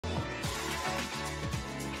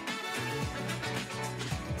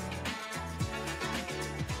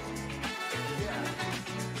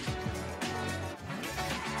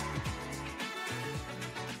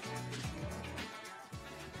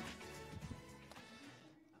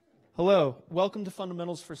Hello, welcome to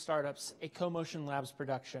Fundamentals for Startups, a CoMotion Labs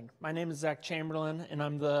production. My name is Zach Chamberlain, and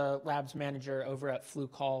I'm the Labs Manager over at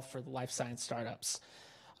Fluke Hall for the Life Science Startups.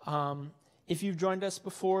 If you've joined us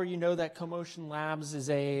before, you know that CoMotion Labs is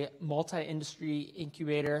a multi-industry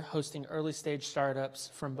incubator hosting early-stage startups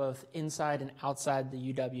from both inside and outside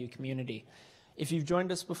the UW community. If you've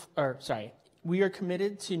joined us before, we are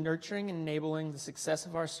committed to nurturing and enabling the success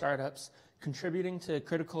of our startups, contributing to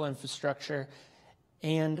critical infrastructure,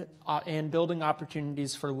 and building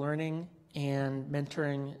opportunities for learning and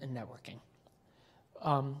mentoring and networking.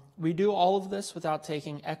 We do all of this without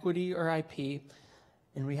taking equity or IP,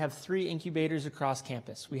 and we have 3 incubators across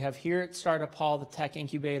campus. We have here at Startup Hall the Tech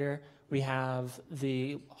Incubator, we have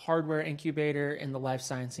the Hardware Incubator, and the Life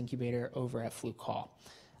Science Incubator over at Fluke Hall.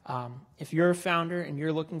 If you're a founder and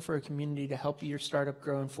you're looking for a community to help your startup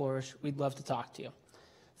grow and flourish, we'd love to talk to you.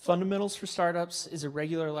 Fundamentals for Startups is a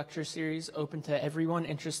regular lecture series open to everyone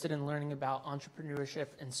interested in learning about entrepreneurship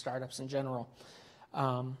and startups in general.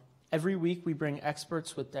 Every week we bring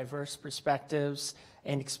experts with diverse perspectives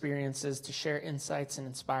and experiences to share insights and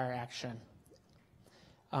inspire action.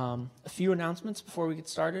 A few announcements before we get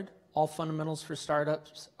started. All Fundamentals for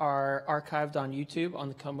Startups are archived on YouTube on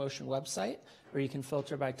the CoMotion website, where you can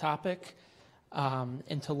filter by topic.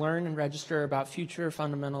 And to learn and register about future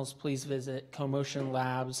fundamentals, please visit CoMotion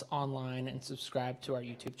Labs online and subscribe to our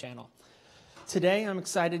YouTube channel. Today, I'm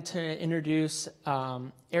excited to introduce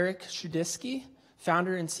Eric Schudiske,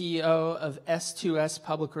 founder and CEO of S2S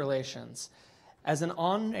Public Relations. As an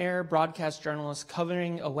on-air broadcast journalist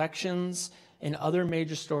covering elections and other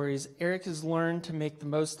major stories, Eric has learned to make the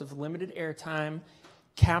most of limited airtime,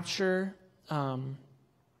 capture, sorry,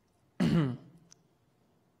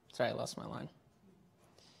 I lost my line.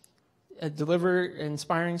 Deliver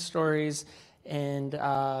inspiring stories and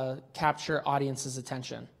capture audience's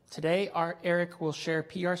attention. Today, Eric will share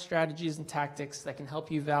PR strategies and tactics that can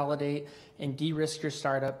help you validate and de-risk your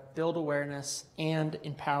startup, build awareness, and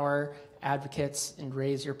empower advocates and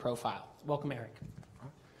raise your profile. Welcome, Eric.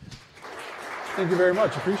 Thank you very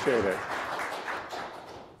much. Appreciate it.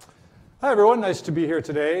 Hi, everyone. Nice to be here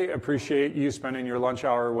today. Appreciate you spending your lunch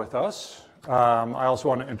hour with us. I also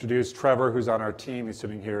want to introduce Trevor, who's on our team. He's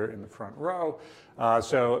sitting here in the front row.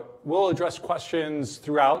 So we'll address questions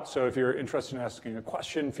throughout. So if you're interested in asking a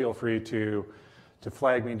question, feel free to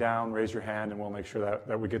flag me down, raise your hand, and we'll make sure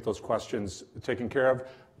that we get those questions taken care of.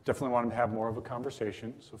 Definitely want to have more of a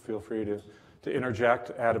conversation, so feel free to interject,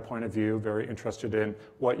 add a point of view. Very interested in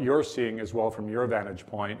what you're seeing as well from your vantage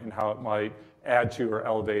point and how it might add to or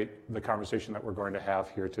elevate the conversation that we're going to have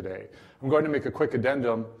here today. I'm going to make a quick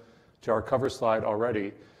addendum to our cover slide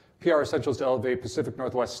already. PR Essentials to elevate Pacific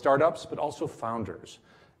Northwest startups, but also founders.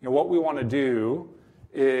 What we want to do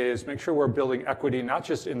is make sure we're building equity, not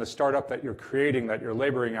just in the startup that you're creating, that you're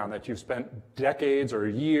laboring on, that you've spent decades or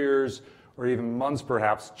years or even months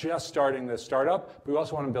perhaps just starting this startup. But we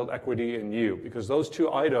also want to build equity in you, because those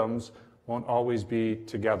two items won't always be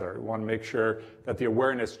together. We want to make sure that the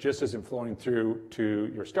awareness just isn't flowing through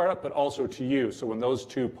to your startup, but also to you. So when those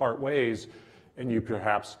two part ways and you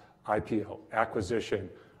perhaps IPO, acquisition,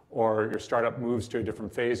 or your startup moves to a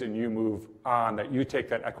different phase and you move on, that you take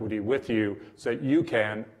that equity with you so that you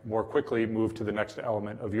can more quickly move to the next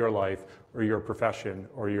element of your life or your profession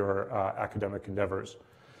or your academic endeavors.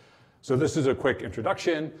 So this is a quick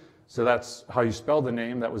introduction. So that's how you spell the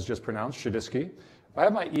name that was just pronounced, Schudiske. I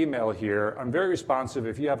have my email here. I'm very responsive.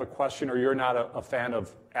 If you have a question or you're not a fan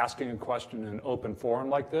of asking a question in an open forum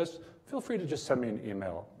like this, feel free to just send me an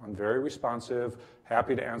email. I'm very responsive,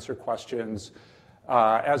 happy to answer questions.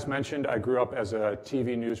 As mentioned, I grew up as a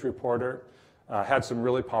TV news reporter, had some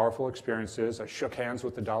really powerful experiences. I shook hands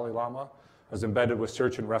with the Dalai Lama. I was embedded with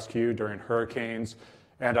search and rescue during hurricanes,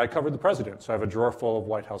 and I covered the president, so I have a drawer full of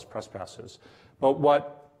White House press passes. But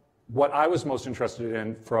what I was most interested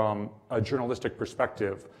in from a journalistic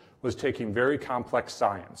perspective was taking very complex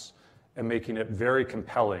science and making it very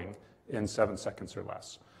compelling in 7 seconds or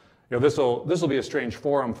less. This will be a strange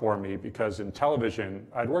forum for me, because in television,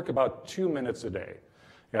 I'd work about 2 minutes a day.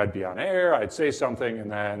 I'd be on air, I'd say something, and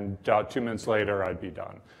then 2 minutes later, I'd be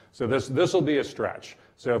done. So this will be a stretch.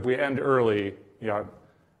 So if we end early,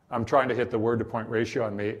 I'm trying to hit the word-to-point ratio.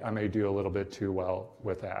 I may do a little bit too well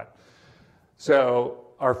with that. So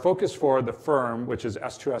our focus for the firm, which is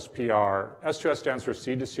S2S PR, S2S stands for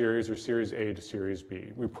Seed to Series or Series A to Series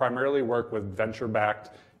B. We primarily work with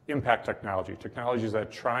venture-backed impact technologies that are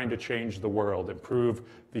trying to change the world, improve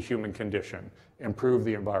the human condition, improve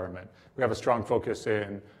the environment. We have a strong focus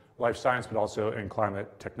in life science, but also in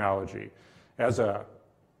climate technology. As a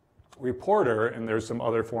reporter, and there's some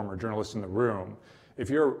other former journalists in the room, If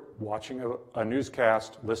you're watching a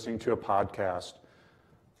newscast, listening to a podcast,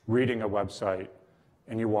 reading a website,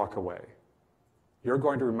 and you walk away, you're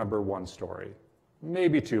going to remember one story,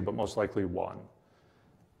 maybe two, but most likely one.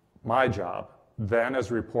 My job then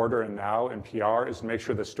as a reporter and now in PR is to make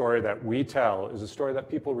sure the story that we tell is a story that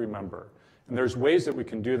people remember. And there's ways that we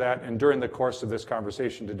can do that. And during the course of this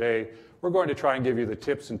conversation today, we're going to try and give you the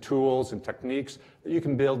tips and tools and techniques that you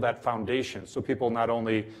can build that foundation so people not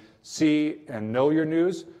only see and know your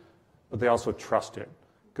news, but they also trust it.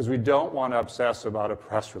 Because we don't want to obsess about a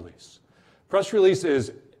press release. Press release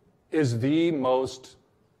is the most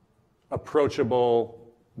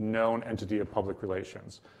approachable known entity of public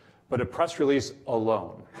relations. But a press release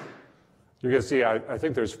alone, you're going to see, I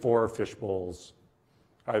think there's 4 fish bowls.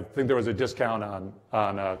 I think there was a discount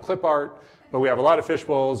on clip art, but we have a lot of fish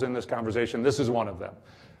bowls in this conversation. This is one of them.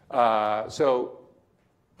 So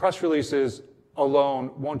press releases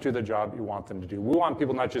alone won't do the job you want them to do. We want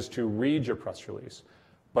people not just to read your press release,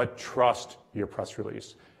 but trust your press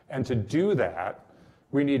release. And to do that,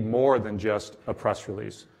 we need more than just a press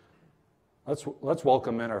release. Let's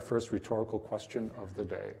welcome in our first rhetorical question of the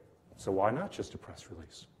day. So why not just a press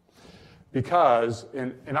release? Because,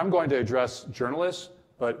 and I'm going to address journalists,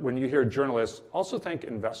 but when you hear journalists, also think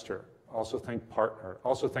investor, also think partner,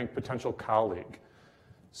 also think potential colleague.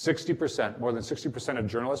 60%, more than 60% of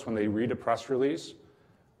journalists, when they read a press release,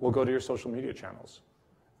 will go to your social media channels.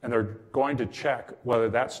 And they're going to check whether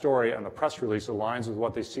that story on the press release aligns with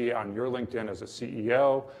what they see on your LinkedIn as a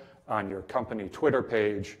CEO, on your company Twitter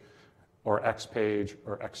page, or X page,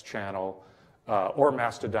 or X channel, or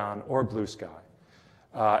Mastodon, or Blue Sky.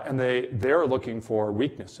 And they're looking for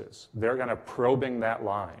weaknesses. They're kind of probing that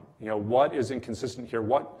line. You know, what is inconsistent here?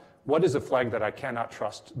 What is a flag that I cannot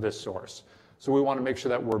trust this source? So we want to make sure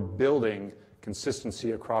that we're building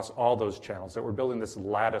consistency across all those channels, that we're building this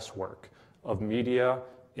lattice work of media,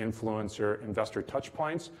 influencer, investor touch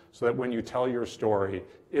points, so that when you tell your story,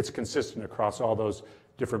 it's consistent across all those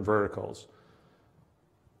different verticals.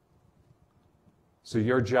 So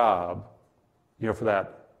your job, for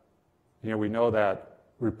that, we know that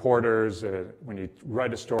reporters, when you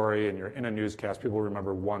write a story and you're in a newscast, people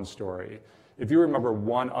remember one story. If you remember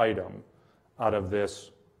one item out of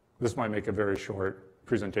this might make a very short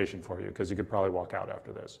presentation for you because you could probably walk out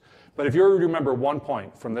after this. But if you remember one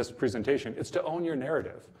point from this presentation, it's to own your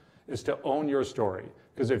narrative, it's to own your story.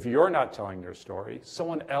 Because if you're not telling your story,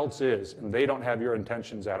 someone else is, and they don't have your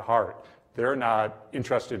intentions at heart. They're not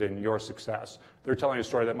interested in your success. They're telling a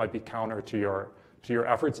story that might be counter to your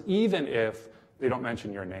efforts, even if they don't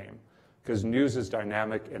mention your name. Because news is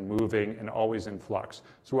dynamic and moving and always in flux.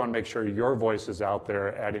 So we want to make sure your voice is out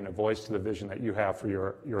there, adding a voice to the vision that you have for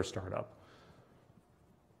your startup.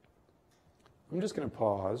 I'm just going to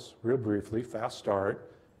pause real briefly, fast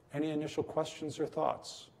start. Any initial questions or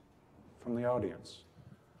thoughts from the audience?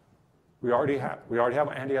 We already have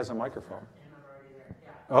Andy has a microphone. And I'm already there.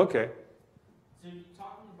 Yeah. Okay. So you're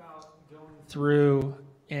talking about going through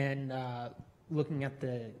and looking at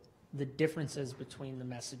the differences between the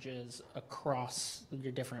messages across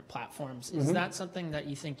your different platforms. Is that something that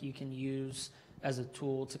you think you can use as a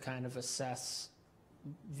tool to kind of assess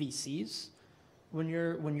VCs when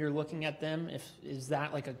you're looking at them? Is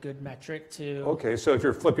that like a good metric to? Okay, so if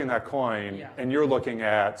you're flipping that coin and you're looking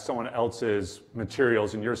at someone else's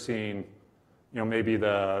materials and you're seeing, maybe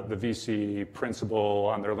the VC principal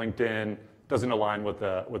on their LinkedIn doesn't align with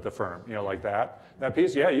the firm, like that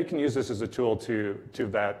piece. Yeah, you can use this as a tool to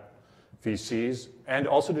vet VCs and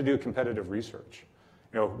also to do competitive research.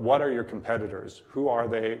 What are your competitors? Who are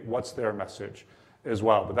they? What's their message as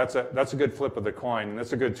well? But that's a good flip of the coin, and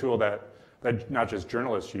that's a good tool that not just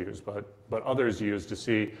journalists use, but others use to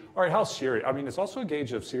see, all right, how serious? I mean, it's also a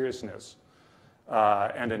gauge of seriousness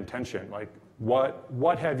and intention. Like,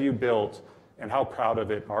 what have you built, and how proud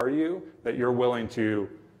of it are you that you're willing to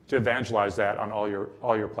evangelize that on all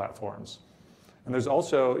your platforms? And there's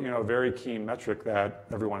also, a very keen metric that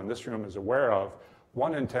everyone in this room is aware of.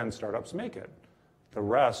 1 in 10 startups make it. The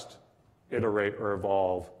rest iterate or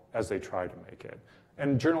evolve as they try to make it.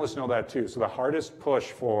 And journalists know that too. So the hardest push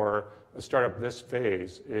for a startup this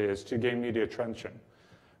phase is to gain media attention.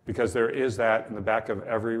 Because there is that in the back of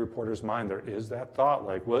every reporter's mind, there is that thought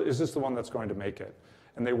like, well, is this the one that's going to make it?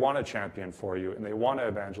 And they want to champion for you, and they want to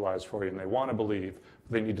evangelize for you, and they want to believe,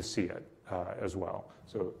 but they need to see it as well.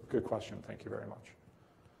 So good question, thank you very much.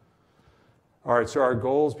 All right, so our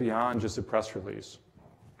goals beyond just a press release.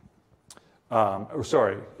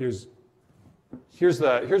 Here's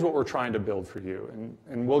what we're trying to build for you,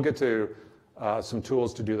 and we'll get to some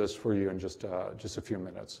tools to do this for you in just a few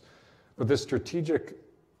minutes. But this strategic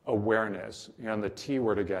awareness, and the T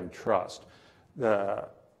word again, trust. The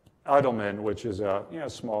Edelman, which is a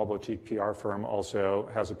small boutique PR firm, also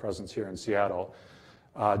has a presence here in Seattle,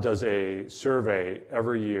 does a survey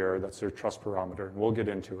every year. That's their trust barometer, and we'll get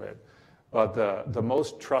into it. But the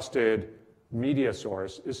most trusted media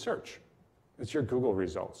source is search. It's your Google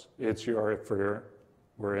results. It's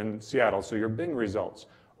we're in Seattle, so your Bing results,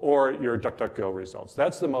 or your DuckDuckGo results.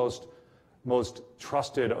 That's the most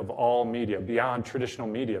trusted of all media, beyond traditional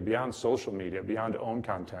media, beyond social media, beyond owned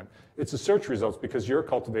content. It's the search results because you're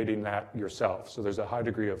cultivating that yourself. So there's a high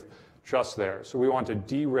degree of trust there. So we want to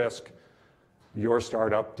de-risk your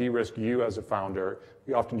startup, de-risk you as a founder.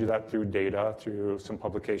 We often do that through data, through some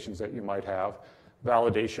publications that you might have,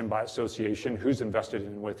 validation by association, who's invested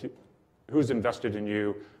in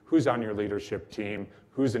you, who's on your leadership team,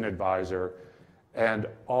 who's an advisor. And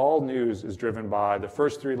all news is driven by the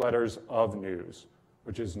first three letters of news,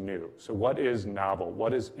 which is new. So what is novel?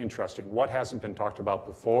 What is interesting? What hasn't been talked about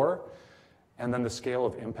before? And then the scale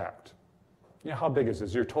of impact. How big is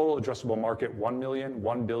this? Your total addressable market, 1 million,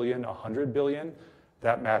 1 billion, 100 billion?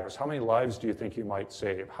 That matters. How many lives do you think you might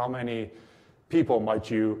save? How many people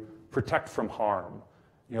might you protect from harm?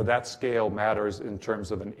 That scale matters in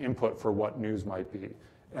terms of an input for what news might be.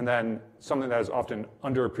 And then something that is often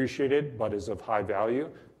underappreciated but is of high value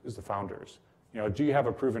is the founders. Do you have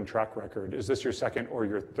a proven track record? Is this your second or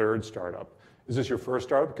your third startup? Is this your first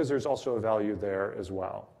startup? Because there's also a value there as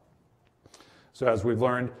well. So as we've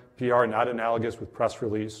learned, PR not analogous with press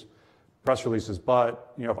releases,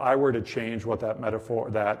 but if I were to change what that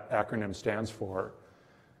acronym stands for,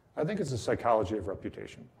 I think it's the psychology of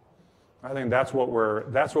reputation. I think that's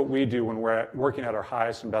what we do when we're working at our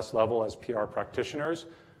highest and best level as PR practitioners.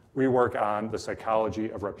 We work on the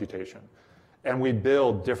psychology of reputation. And we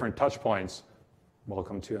build different touch points,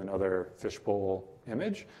 welcome to another fishbowl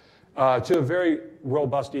image, to a very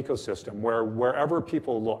robust ecosystem where wherever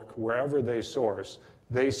people look, wherever they source,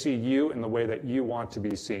 they see you in the way that you want to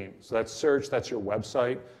be seen. So that's search, that's your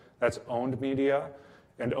website, that's owned media.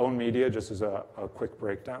 And owned media, just as a quick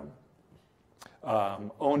breakdown.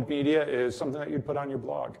 Owned media is something that you'd put on your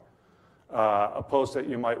blog, a post that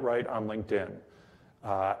you might write on LinkedIn.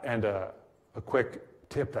 And a quick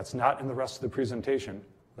tip that's not in the rest of the presentation,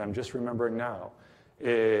 that I'm just remembering now,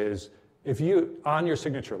 is if you, on your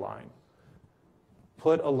signature line,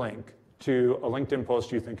 put a link to a LinkedIn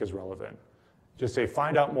post you think is relevant. Just say,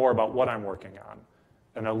 find out more about what I'm working on,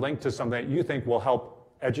 and a link to something that you think will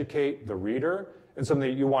help educate the reader and something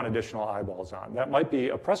that you want additional eyeballs on. That might be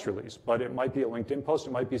a press release, but it might be a LinkedIn post.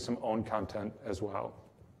 It might be some owned content as well.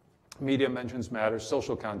 Media mentions matter,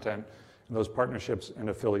 social content, and those partnerships and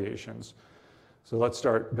affiliations. So let's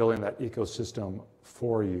start building that ecosystem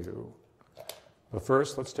for you. But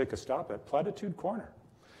first, let's take a stop at Platitude Corner.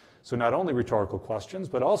 So not only rhetorical questions,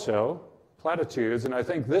 but also platitudes. And I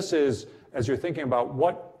think this is, as you're thinking about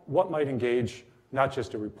what might engage not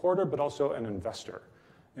just a reporter, but also an investor.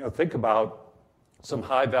 Think about some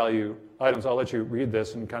high value items. I'll let you read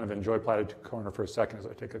this and kind of enjoy Platitude Corner for a second as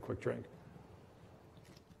I take a quick drink.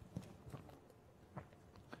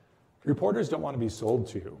 Reporters don't want to be sold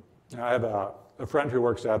to. I have a friend who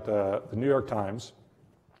works at the New York Times,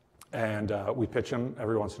 and we pitch him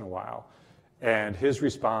every once in a while. And his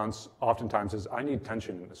response oftentimes is, I need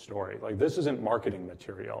tension in the story. Like, this isn't marketing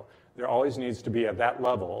material. There always needs to be, at that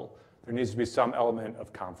level, there needs to be some element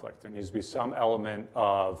of conflict. There needs to be some element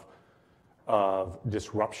of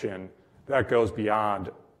disruption that goes beyond,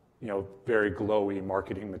 very glowy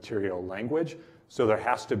marketing material language. So there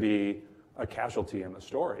has to be a casualty in the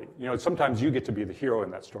story. Sometimes you get to be the hero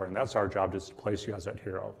in that story, and that's our job, just to place you as that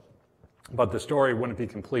hero. But the story wouldn't be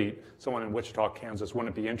complete. Someone in Wichita, Kansas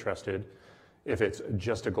wouldn't be interested if it's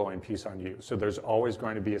just a glowing piece on you. So there's always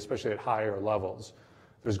going to be, especially at higher levels,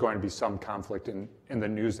 there's going to be some conflict in the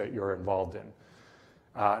news that you're involved in.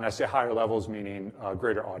 And I say higher levels meaning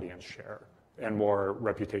greater audience share and more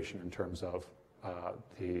reputation in terms of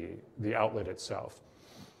the outlet itself.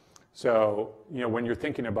 So, when you're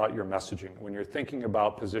thinking about your messaging, when you're thinking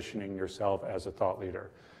about positioning yourself as a thought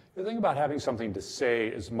leader, the thing about having something to say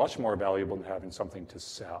is much more valuable than having something to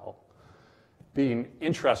sell. Being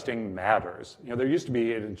interesting matters. There used to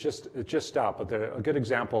be, it just stopped, but a good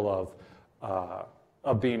example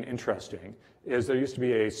of being interesting is there used to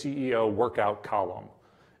be a CEO workout column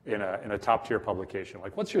in a top tier publication.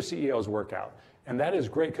 Like, what's your CEO's workout? And that is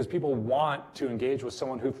great because people want to engage with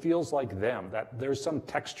someone who feels like them, that there's some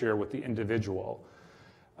texture with the individual.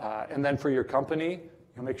 And then for your company,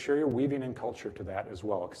 make sure you're weaving in culture to that as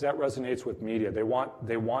well, because that resonates with media. They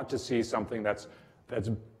want to see something that's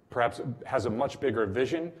perhaps has a much bigger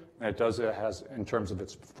vision than it has in terms of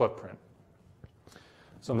its footprint.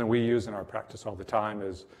 Something we use in our practice all the time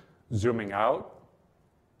is zooming out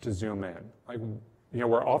to zoom in. Like,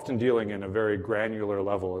 we're often dealing in a very granular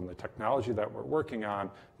level in the technology that we're working on,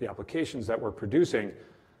 the applications that we're producing,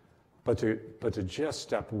 but to just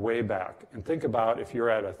step way back and think about if you're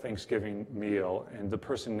at a Thanksgiving meal and the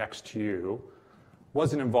person next to you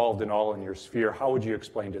wasn't involved in all in your sphere, how would you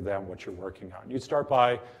explain to them what you're working on? You'd start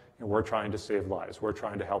by, we're trying to save lives, we're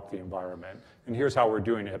trying to help the environment, and here's how we're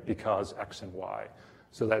doing it because X and Y.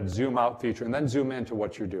 So that zoom out feature, and then zoom into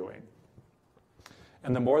what you're doing.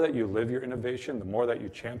 And the more that you live your innovation, the more that you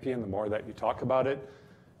champion, the more that you talk about it,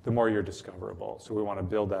 the more you're discoverable. So we want to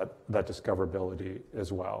build that discoverability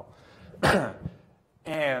as well.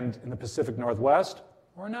 And in the Pacific Northwest,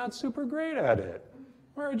 we're not super great at it.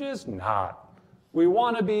 We're just not. We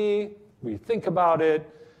want to be, we think about it.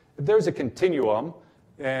 There's a continuum,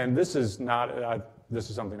 and this is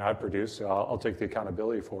something I produced, so I'll take the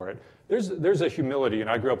accountability for it. There's a humility, and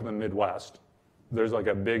I grew up in the Midwest. There's like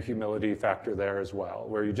a big humility factor there as well,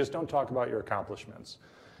 where you just don't talk about your accomplishments.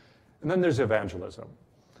 And then there's evangelism.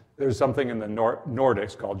 There's something in the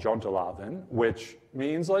Nordics called Jantelagen, which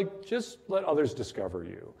means like just let others discover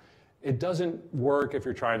you. It doesn't work if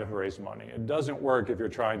you're trying to raise money. It doesn't work if you're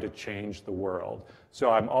trying to change the world.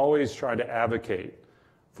 So I'm always trying to advocate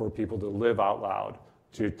for people to live out loud,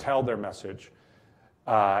 to tell their message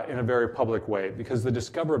in a very public way, because the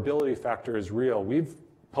discoverability factor is real. We've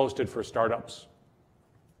posted for startups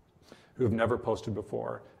who have never posted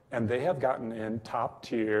before, and they have gotten in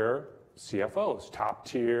top-tier CFOs,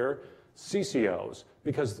 top-tier CCOs,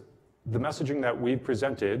 because the messaging that we've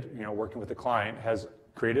presented, working with the client, has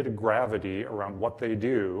created a gravity around what they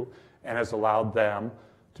do and has allowed them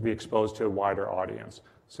to be exposed to a wider audience.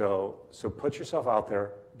 So put yourself out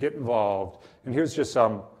there, get involved, and here's just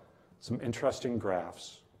some interesting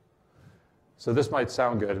graphs. So this might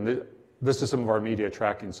sound good, and this is some of our media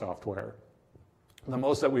tracking software. The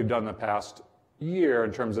most that we've done in the past year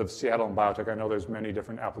in terms of Seattle and biotech, I know there's many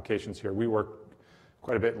different applications here. We work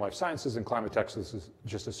quite a bit in life sciences and climate tech, so this is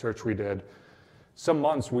just a search we did. Some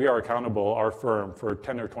months we are accountable, our firm, for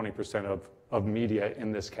 10 or 20% of media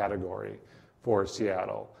in this category for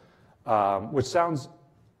Seattle, which sounds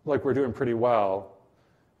like we're doing pretty well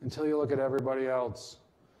until you look at everybody else.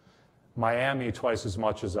 Miami twice as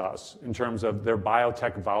much as us in terms of their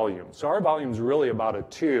biotech volume. So our volume is really about a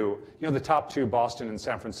 2. The top 2, Boston and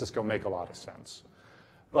San Francisco, make a lot of sense.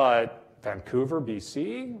 But Vancouver,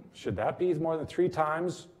 BC, should that be more than 3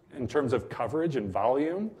 times in terms of coverage and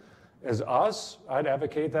volume as us? I'd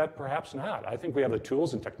advocate that perhaps not. I think we have the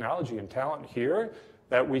tools and technology and talent here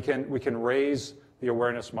that we can raise the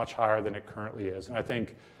awareness much higher than it currently is. And I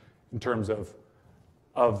think in terms of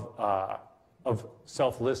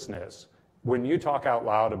selflessness, when you talk out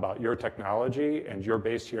loud about your technology and you're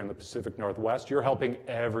based here in the Pacific Northwest, you're helping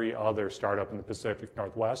every other startup in the Pacific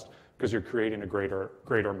Northwest because you're creating a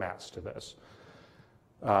greater mass to this.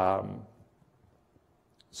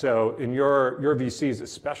 So in your VCs,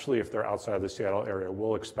 especially if they're outside of the Seattle area,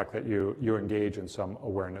 we'll expect that you engage in some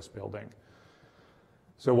awareness building.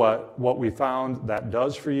 So what we found that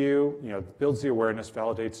does for you, builds the awareness,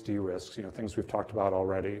 validates, de-risks, things we've talked about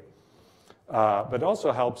already. But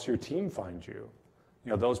also helps your team find you.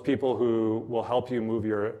 Those people who will help you move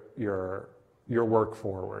your work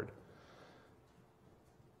forward.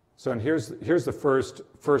 So and here's the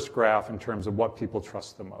first graph in terms of what people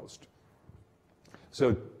trust the most.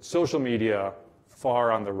 So social media,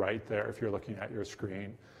 far on the right there if you're looking at your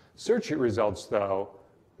screen. Search results, though,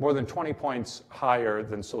 more than 20 points higher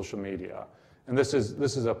than social media. And this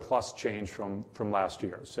is a plus change from last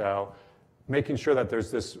year. So making sure that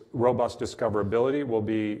there's this robust discoverability will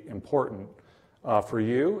be important for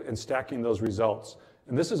you in stacking those results.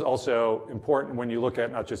 And this is also important when you look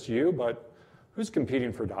at not just you, but who's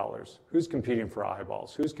competing for dollars, who's competing for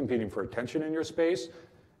eyeballs, who's competing for attention in your space,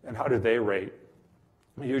 and how do they rate?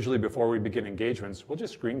 Usually before we begin engagements, we'll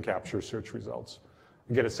just screen capture search results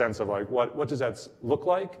and get a sense of like what does that look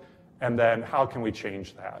like, and then how can we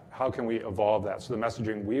change that? How can we evolve that? So the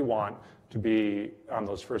messaging we want to be on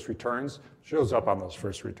those first returns shows up on those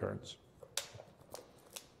first returns.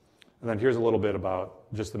 And then here's a little bit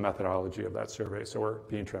about just the methodology of that survey, so we're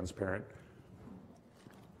being transparent.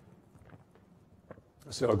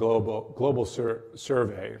 So a global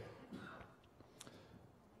survey.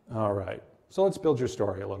 All right, so let's build your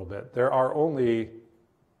story a little bit. There are only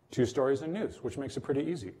 2 stories in news, which makes it pretty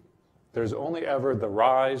easy. There's only ever the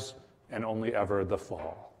rise and only ever the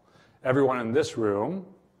fall. Everyone in this room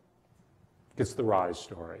gets the rise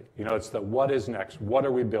story. It's the what is next, what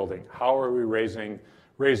are we building, how are we raising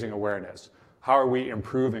awareness, how are we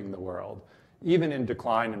improving the world. Even in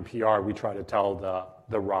decline and PR, we try to tell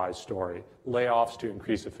the rise story. Layoffs to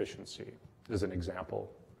increase efficiency is an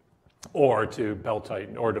example, or to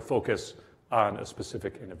belt-tighten, or to focus on a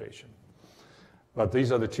specific innovation. But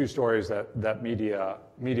these are the two stories that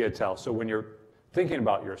media tells. So when you're thinking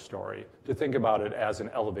about your story, to think about it as an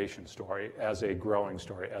elevation story, as a growing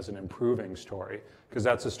story, as an improving story, because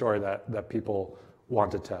that's a story that people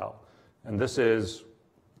want to tell. And this is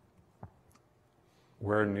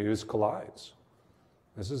where news collides.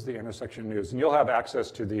 This is the intersection of news. And you'll have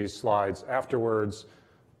access to these slides afterwards.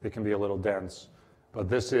 They can be a little dense, but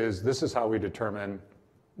this is how we determine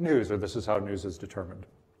news, or this is how news is determined.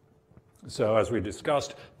 So as we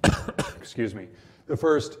discussed, excuse me, the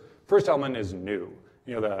first element is new.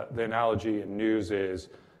 The analogy in news is,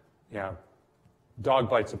 dog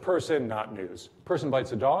bites a person, not news. Person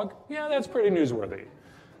bites a dog, yeah, that's pretty newsworthy.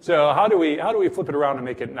 So how do we flip it around and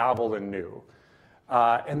make it novel and new?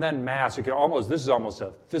 And then mass, this is almost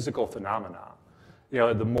a physical phenomenon.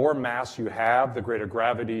 The more mass you have, the greater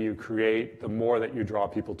gravity you create, the more that you draw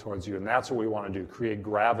people towards you. And that's what we want to do, create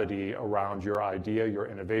gravity around your idea, your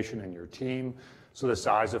innovation, and your team. So the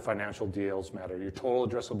size of financial deals matter. Your total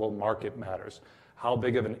addressable market matters. How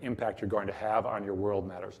big of an impact you're going to have on your world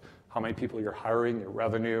matters. How many people you're hiring, your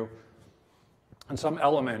revenue. And some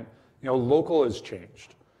element, local has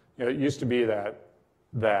changed. It used to be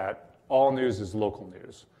that all news is local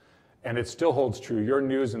news. And it still holds true. Your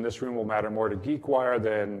news in this room will matter more to GeekWire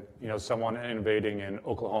than someone innovating in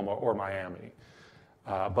Oklahoma or Miami.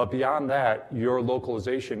 But beyond that, your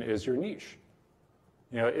localization is your niche.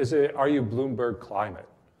 Are you Bloomberg Climate?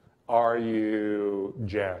 Are you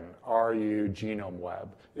Gen? Are you Genome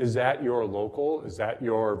Web? Is that your local? Is that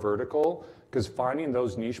your vertical? Because finding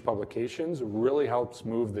those niche publications really helps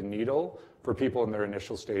move the needle for people in their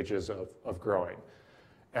initial stages of growing.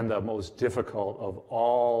 And the most difficult of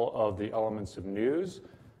all of the elements of news,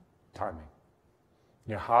 timing.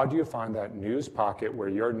 How do you find that news pocket where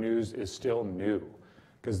your news is still new?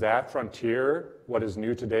 Because that frontier, what is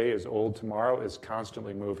new today is old tomorrow, is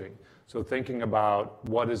constantly moving. So thinking about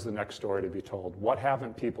what is the next story to be told? What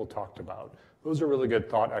haven't people talked about? Those are really good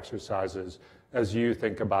thought exercises as you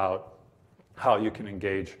think about how you can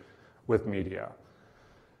engage with media.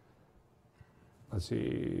 Let's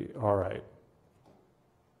see, all right.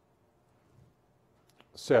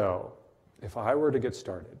 So if I were to get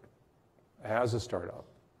started as a startup,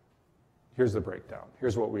 here's the breakdown.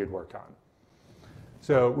 Here's what we'd work on.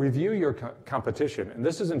 So review your competition. And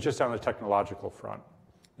this isn't just on the technological front.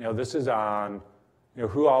 This is on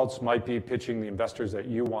who else might be pitching the investors that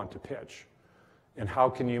you want to pitch. And how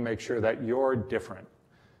can you make sure that you're different,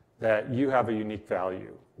 that you have a unique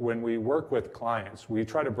value. When we work with clients, we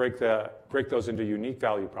try to break those into unique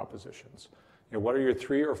value propositions. What are your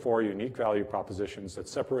 3 or 4 unique value propositions that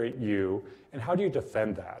separate you, and how do you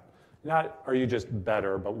defend that? Not are you just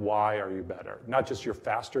better, but why are you better? Not just you're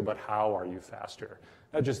faster, but how are you faster?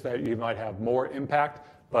 Not just that you might have more impact,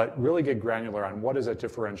 but really get granular on what is that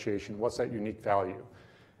differentiation, what's that unique value.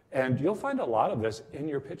 And you'll find a lot of this in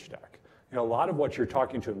your pitch deck. A lot of what you're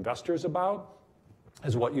talking to investors about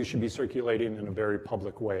is what you should be circulating in a very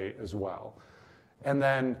public way as well. And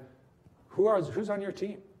then who's on your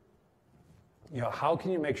team? How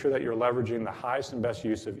can you make sure that you're leveraging the highest and best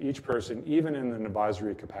use of each person, even in an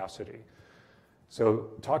advisory capacity?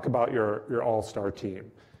 So talk about your all-star team.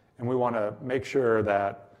 And we want to make sure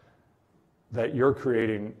that you're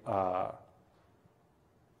creating the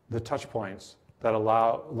touch points that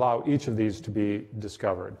allow each of these to be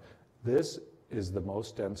discovered. This is the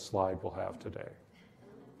most dense slide we'll have today.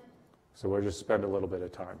 So we'll just spend a little bit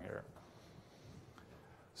of time here.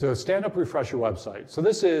 So stand up, refresh your website. So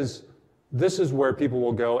this is where people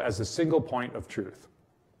will go as a single point of truth,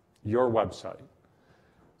 your website.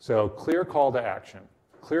 So clear call to action,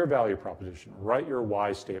 clear value proposition, write your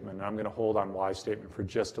why statement. And I'm going to hold on why statement for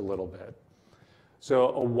just a little bit. So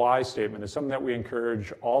a why statement is something that we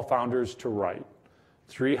encourage all founders to write,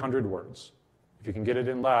 300 words. If you can get it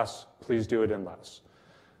in less, please do it in less.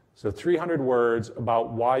 So 300 words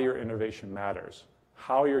about why your innovation matters,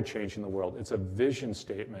 how you're changing the world. It's a vision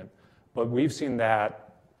statement, but we've seen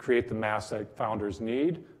that create the mass that founders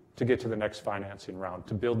need to get to the next financing round,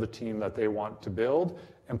 to build the team that they want to build,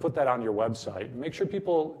 and put that on your website. Make sure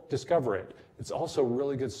people discover it. It's also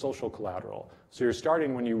really good social collateral. So you're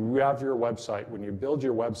starting when you have your website, when you build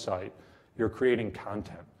your website, you're creating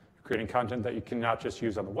content. You're creating content that you can not just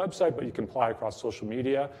use on the website, but you can apply across social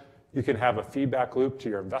media. You can have a feedback loop to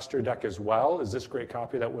your investor deck as well. Is this great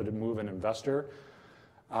copy that would move an investor?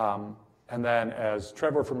 And then, as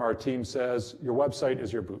Trevor from our team says, your website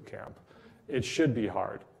is your boot camp. It should be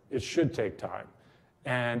hard. It should take time.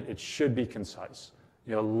 And it should be concise.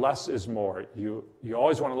 less is more. You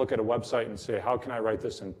always want to look at a website and say, how can I write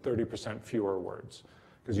this in 30% fewer words?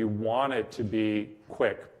 Because you want it to be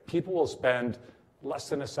quick. People will spend less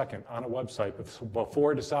than a second on a website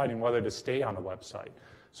before deciding whether to stay on a website.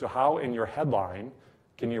 So how in your headline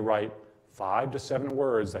can you write 5 to 7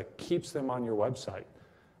 words that keeps them on your website?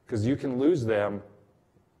 Because you can lose them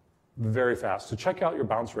very fast. So check out your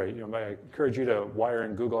bounce rate. I encourage you to wire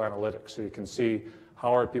in Google Analytics so you can see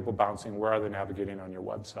how are people bouncing, where are they navigating on your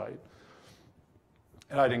website.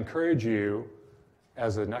 And I'd encourage you,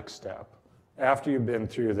 as a next step, after you've been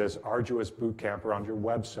through this arduous boot camp around your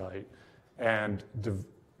website and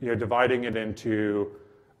dividing it into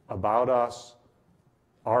about us,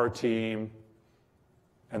 our team,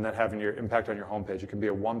 and then having your impact on your homepage. It can be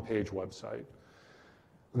a one-page website.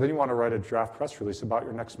 Then you want to write a draft press release about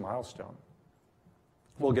your next milestone.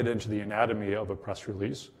 We'll get into the anatomy of a press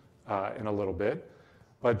release in a little bit,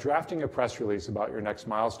 but drafting a press release about your next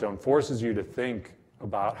milestone forces you to think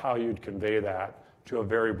about how you'd convey that to a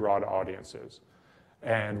very broad audiences.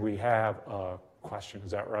 And we have a question,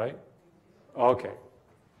 is that right? Okay.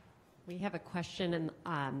 We have a question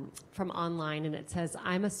from online, and it says,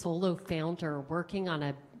 I'm a solo founder working on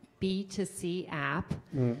a B2C app.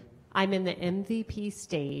 I'm in the MVP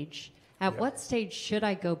stage. At what stage should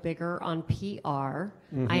I go bigger on PR?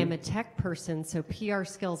 I am a tech person, so PR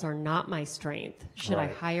skills are not my strength. Should I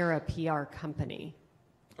hire a PR company?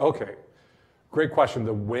 Okay, great question.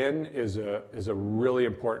 The when is a really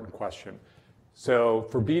important question. So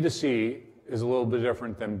for B2C is a little bit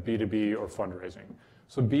different than B2B or fundraising.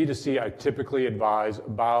 So B2C, I typically advise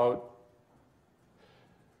about,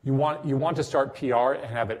 you want to start PR and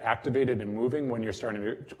have it activated and moving when you're starting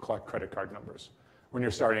to collect credit card numbers, when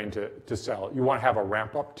you're starting to sell. You want to have a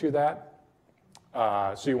ramp up to that.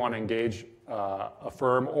 So you want to engage a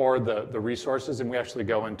firm or the resources, and we actually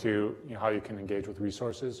go into how you can engage with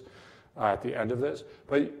resources at the end of this.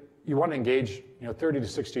 But you want to engage 30 to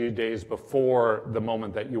 60 days before the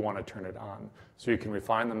moment that you want to turn it on. So you can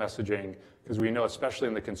refine the messaging, because we know, especially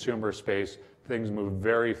in the consumer space, things move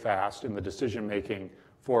very fast in the decision making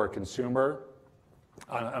for a consumer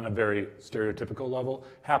on a very stereotypical level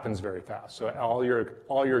happens very fast. So all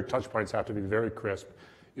your touch points have to be very crisp.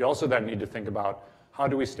 You also then need to think about, how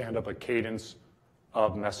do we stand up a cadence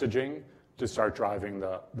of messaging to start driving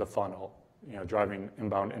the funnel, driving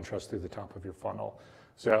inbound interest through the top of your funnel.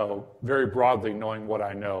 So very broadly, knowing what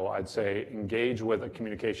I know, I'd say engage with a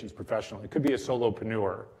communications professional. It could be a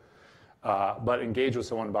solopreneur, but engage with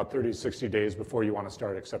someone about 30 to 60 days before you want to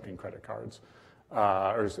start accepting credit cards,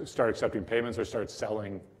 or start accepting payments, or start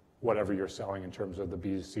selling whatever you're selling in terms of the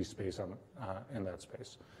B2C space in that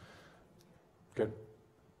space. Good.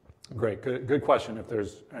 Great, good question. If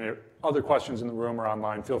there's any other questions in the room or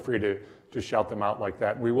online, feel free to shout them out like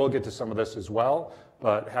that. We will get to some of this as well,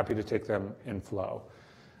 but happy to take them in flow.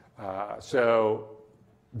 So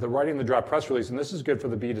writing the draft press release, and this is good for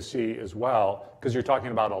the B2C as well, because you're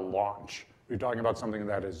talking about a launch. You're talking about something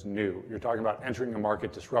that is new. You're talking about entering a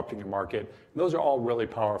market, disrupting a market. Those are all really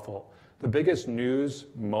powerful. The biggest news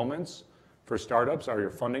moments for startups are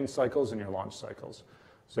your funding cycles and your launch cycles.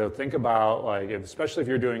 So think about, especially if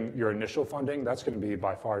you're doing your initial funding, that's going to be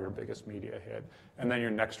by far your biggest media hit. And then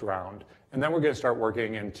your next round. And then we're going to start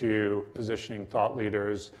working into positioning thought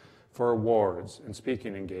leaders for awards and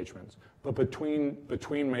speaking engagements. But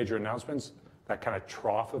between major announcements, that kind of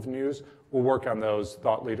trough of news, we'll work on those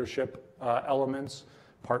thought leadership elements,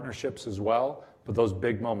 partnerships as well. But those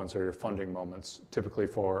big moments are your funding moments, typically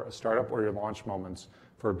for a startup, or your launch moments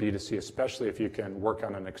for a B2C, especially if you can work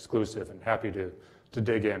on an exclusive, and happy to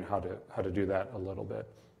dig in how to do that a little bit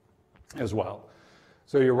as well.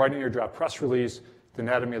 So you're writing your draft press release. The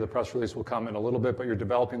anatomy of the press release will come in a little bit, but you're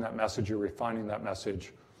developing that message, you're refining that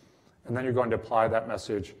message, and then you're going to apply that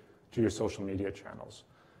message to your social media channels.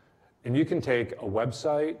 And you can take a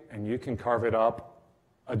website and you can carve it up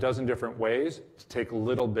a dozen different ways to take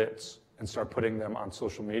little bits and start putting them on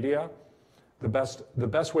social media. The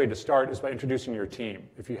best way to start is by introducing your team.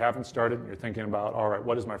 If you haven't started and you're thinking about, all right,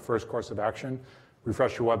 what is my first course of action?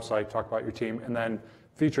 Refresh your website, talk about your team, and then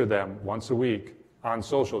feature them once a week on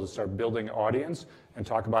social to start building audience and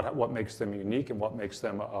talk about what makes them unique and what makes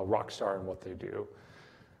them a rock star in what they do.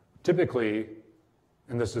 Typically,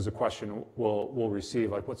 and this is a question we'll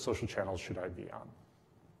receive, what social channels should I be on?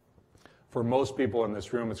 For most people in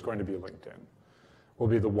this room, it's going to be LinkedIn. Will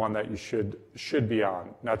be the one that you should be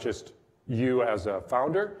on, not just you as a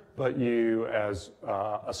founder, but you as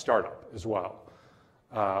a startup as well.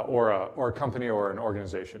 Or a company or an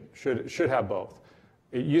organization. Should have both.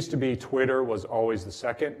 It used to be Twitter was always the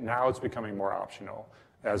second. Now it's becoming more optional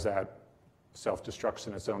as that self-destructs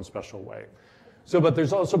in its own special way. But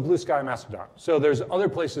there's also Blue Sky Mastodon. So there's other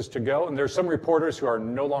places to go, and there's some reporters who are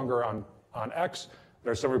no longer on X.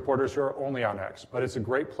 There are some reporters who are only on X, but it's a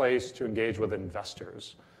great place to engage with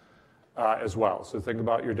investors as well. So think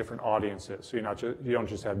about your different audiences. So you don't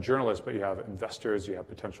just have journalists, but you have investors, you have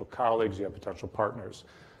potential colleagues, you have potential partners.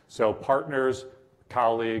 So partners,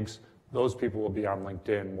 colleagues, those people will be on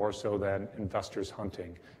LinkedIn more so than investors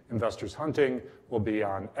hunting. Investors hunting will be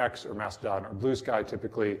on X or Mastodon or Blue Sky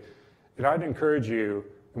typically. And I'd encourage you,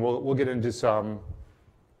 and we'll get into some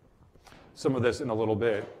of this in a little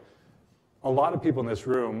bit. A lot of people in this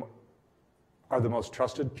room are the most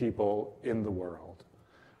trusted people in the world.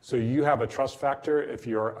 So you have a trust factor if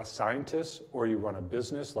you're a scientist or you run a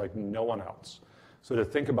business like no one else. So to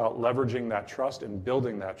think about leveraging that trust and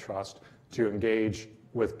building that trust to engage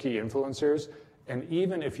with key influencers, and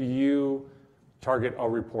even if you target a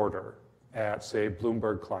reporter at, say,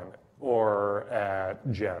 Bloomberg Climate or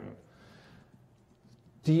at Gen,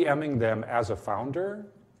 DMing them as a founder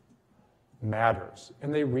matters,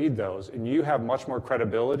 and they read those, and you have much more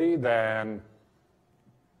credibility than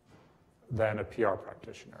a PR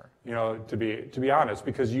practitioner. To be honest,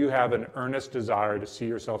 because you have an earnest desire to see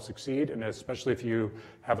yourself succeed, and especially if you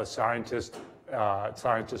have a scientist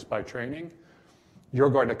by training, you're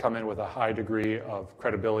going to come in with a high degree of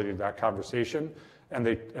credibility to that conversation, and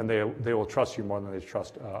they will trust you more than they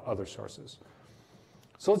trust other sources.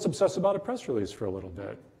 So let's obsess about a press release for a little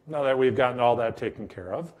bit, now that we've gotten all that taken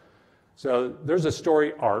care of. So there's a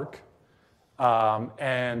story arc,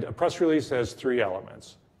 and a press release has 3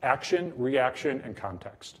 elements: action, reaction, and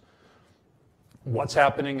context. What's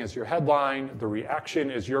happening is your headline, the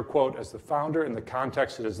reaction is your quote as the founder, and the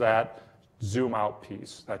context is that zoom out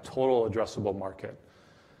piece, that total addressable market.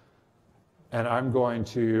 And I'm going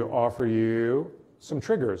to offer you some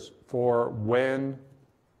triggers for when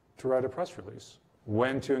to write a press release,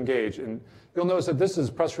 when to engage. And you'll notice that this is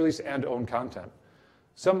press release and own content.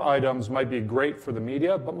 Some items might be great for the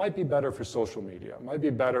media, but might be better for social media, might be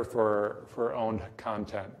better for owned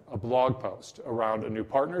content. A blog post around a new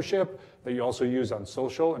partnership that you also use on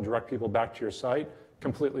social and direct people back to your site,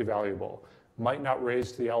 completely valuable. Might not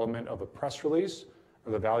raise the element of a press release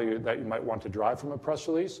or the value that you might want to drive from a press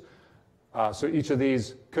release. So each of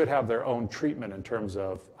these could have their own treatment in terms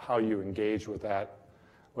of how you engage with that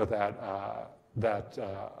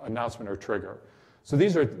announcement or trigger. So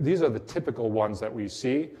these are the typical ones that we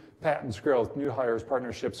see: patents, growth, new hires,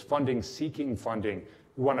 partnerships, funding, seeking funding.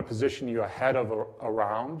 We want to position you ahead of a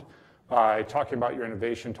round by talking about your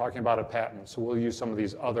innovation, talking about a patent. So we'll use some of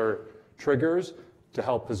these other triggers to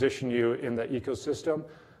help position you in the ecosystem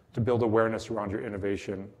to build awareness around your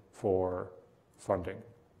innovation for funding.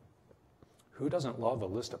 Who doesn't love a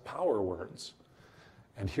list of power words?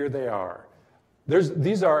 And here they are.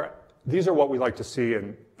 These are what we like to see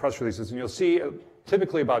in press releases, and you'll see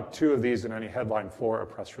typically about 2 of these in any headline for a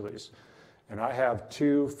press release. And I have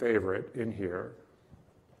 2 favorite in here,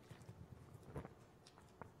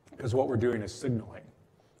 because what we're doing is signaling.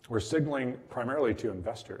 We're signaling primarily to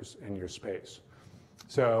investors in your space.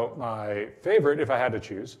 So my favorite, if I had to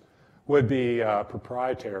choose, would be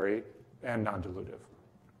proprietary and non-dilutive,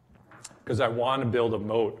 because I want to build a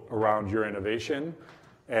moat around your innovation.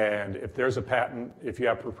 And if there's a patent, if you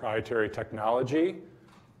have proprietary technology,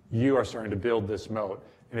 you are starting to build this moat.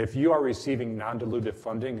 And if you are receiving non-dilutive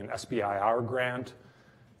funding, an SBIR grant,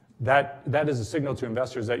 that is a signal to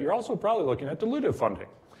investors that you're also probably looking at dilutive funding.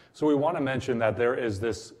 So we want to mention that there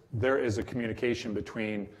is a communication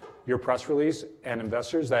between your press release and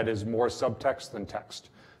investors that is more subtext than text.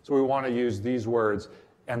 So we want to use these words.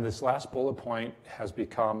 And this last bullet point has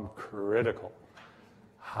become critical.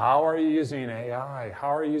 How are you using AI?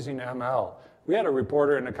 How are you using ML? We had a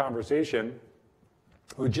reporter in a conversation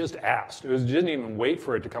who just asked. Didn't even wait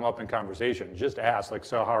for it to come up in conversation. Just asked, like,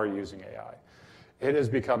 so how are you using AI? It has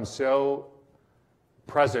become so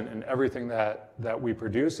present in everything that we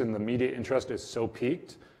produce, and the media interest is so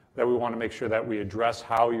peaked that we want to make sure that we address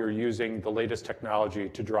how you're using the latest technology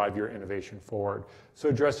to drive your innovation forward. So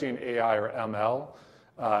addressing AI or ML,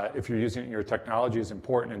 if you're using it in your technology, is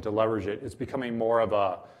important, and to leverage it, it's becoming more of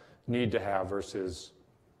a need to have versus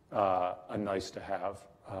a nice to have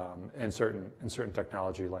in certain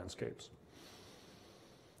technology landscapes.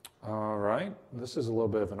 All right, this is a little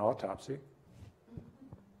bit of an autopsy.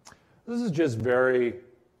 This is just very,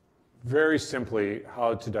 very simply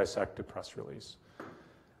how to dissect a press release.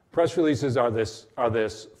 Press releases are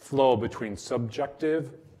this flow between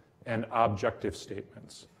subjective and objective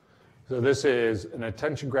statements. So this is an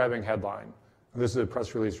attention-grabbing headline. This is a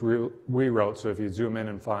press release we wrote, so if you zoom in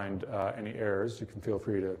and find any errors, you can feel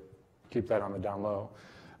free to keep that on the down low.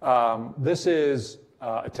 This is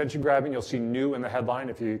attention grabbing. You'll see new in the headline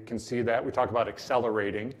if you can see that. We talk about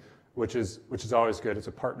accelerating, which is always good. It's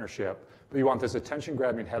a partnership. But you want this attention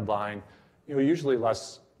grabbing headline, usually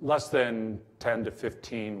less than 10 to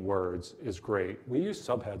 15 words is great. We use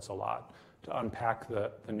subheads a lot to unpack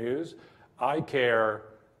the news. I care,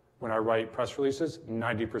 when I write press releases,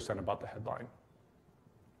 90% about the headline.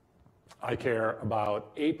 I care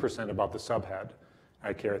about 8% about the subhead.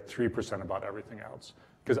 I care 3% about everything else.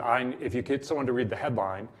 Because if you get someone to read the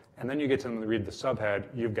headline and then you get them to read the subhead,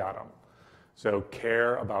 you've got them. So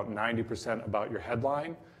care about 90% about your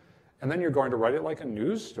headline, and then you're going to write it like a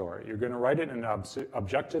news story. You're going to write it in an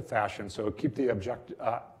objective fashion, so keep the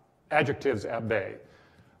adjectives at bay.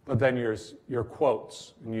 But then your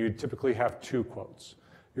quotes, and you typically have 2 quotes.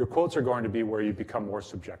 Your quotes are going to be where you become more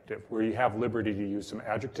subjective, where you have liberty to use some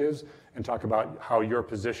adjectives and talk about how you're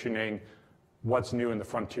positioning what's new in the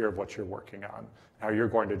frontier of what you're working on, how you're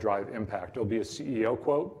going to drive impact. It'll be a CEO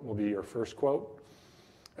quote, will be your first quote,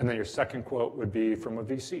 and then your second quote would be from a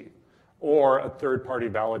VC or a third-party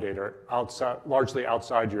validator largely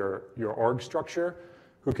outside your org structure,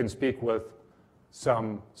 who can speak with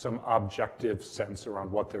some objective sense around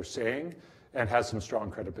what they're saying and has some strong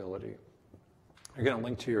credibility. You're going to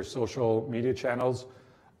link to your social media channels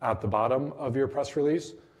at the bottom of your press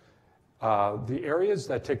release. The areas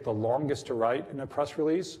that take the longest to write in a press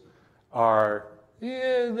release are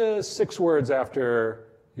the 6 words after.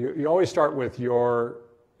 You always start with your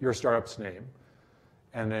startup's name.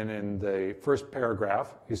 And then in the first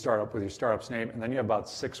paragraph, you start up with your startup's name, and then you have about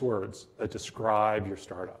 6 words that describe your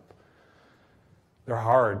startup. They're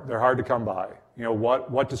hard to come by.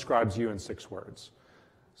 What describes you in 6 words?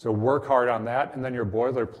 So work hard on that, and then your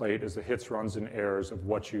boilerplate is the hits, runs, and errors of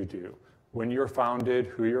what you do. When you're founded,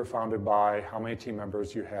 who you're founded by, how many team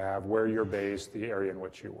members you have, where you're based, the area in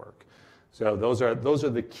which you work. So those are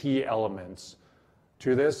the key elements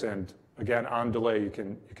to this. And again, on delay, you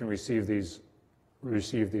can receive these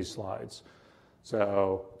slides.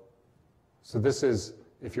 So this is,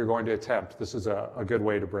 if you're going to attempt, this is a good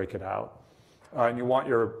way to break it out. And you want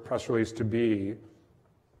your press release to be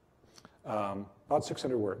about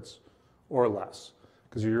 600 words or less,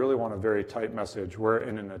 because you really want a very tight message. We're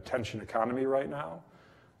in an attention economy right now,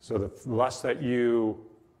 so the less that you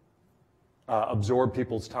absorb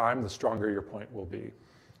people's time, the stronger your point will be.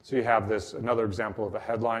 So you have another example of a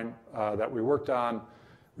headline that we worked on.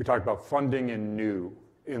 We talked about funding and new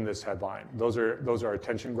in this headline. Those are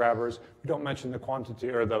attention grabbers. We don't mention the quantity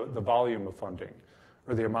or the volume of funding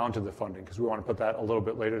or the amount of the funding, because we want to put that a little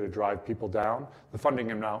bit later to drive people down. The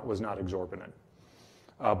funding amount was not exorbitant.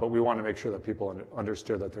 But we want to make sure that people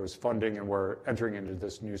understood that there was funding and we're entering into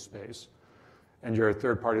this new space. And your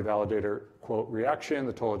third-party validator quote reaction,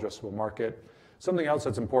 the total addressable market. Something else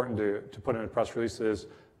that's important to put in a press release is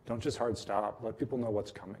don't just hard stop. Let people know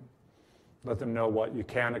what's coming. Let them know what you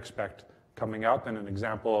can expect coming up, and an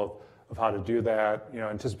example of how to do that.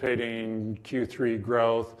 Anticipating Q3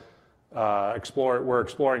 growth. We're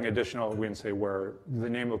exploring additional. We can say the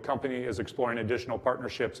name of the company is exploring additional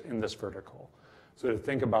partnerships in this vertical. So to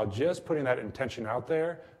think about just putting that intention out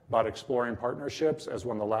there about exploring partnerships as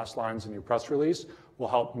one of the last lines in your press release will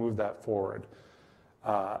help move that forward.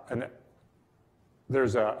 And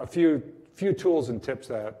there's a few tools and tips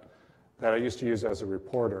that I used to use as a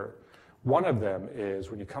reporter. One of them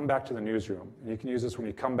is when you come back to the newsroom, and you can use this when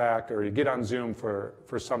you come back or you get on Zoom for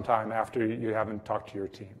some time after you haven't talked to your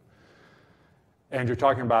team. And you're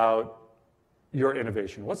talking about your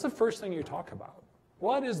innovation. What's the first thing you talk about?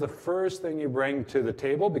 What is the first thing you bring to the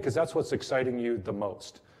table? Because that's what's exciting you the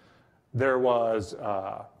most. There was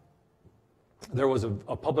a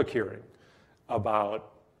public hearing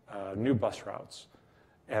about new bus routes.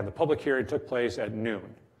 And the public hearing took place at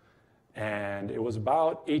noon. And it was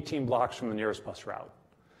about 18 blocks from the nearest bus route.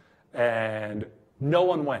 And no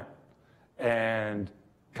one went. And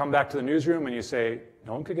come back to the newsroom and you say,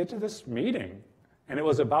 no one could get to this meeting. And it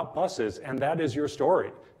was about buses, and that is your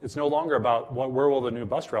story. It's no longer about where will the new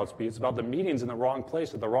bus routes be. It's about the meetings in the wrong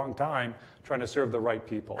place at the wrong time, trying to serve the right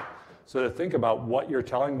people. So to think about what you're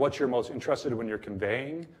telling, what you're most interested in when you're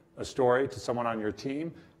conveying a story to someone on your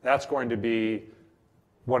team, that's going to be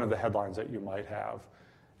one of the headlines that you might have.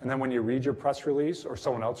 And then when you read your press release or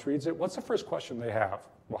someone else reads it, what's the first question they have?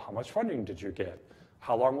 Well, how much funding did you get?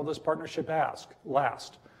 How long will this partnership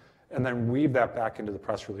last? And then weave that back into the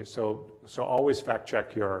press release. So always fact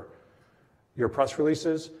check your press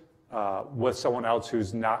releases with someone else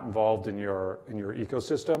who's not involved in your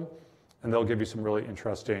ecosystem, and they'll give you some really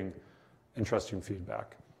interesting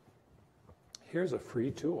feedback. Here's a free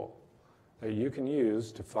tool that you can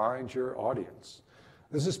use to find your audience.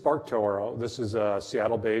 This is SparkToro. This is a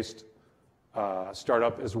Seattle-based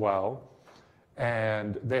startup as well,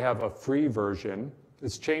 and they have a free version.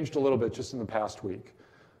 It's changed a little bit just in the past week,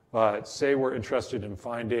 but say we're interested in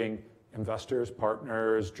finding investors,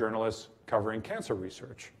 partners, journalists covering cancer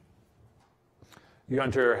research. You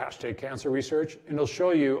enter hashtag cancer research, and it'll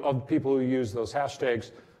show you of people who use those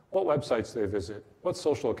hashtags, what websites they visit, what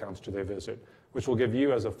social accounts do they visit, which will give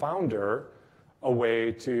you as a founder a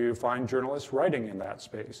way to find journalists writing in that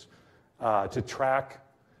space, to track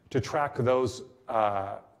those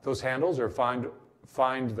handles or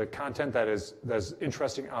find the content that is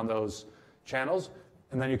interesting on those channels,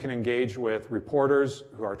 and then you can engage with reporters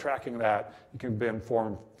who are tracking that. You can begin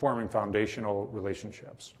forming foundational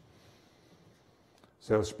relationships.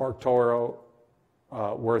 So SparkToro,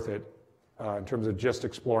 worth it in terms of just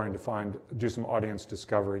exploring to do some audience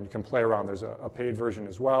discovery. And you can play around. There's a paid version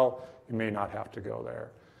as well. You may not have to go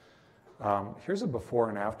there. Here's a before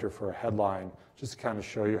and after for a headline, just to kind of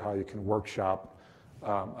show you how you can workshop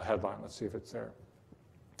a headline. Let's see if it's there.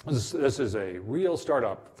 This is a real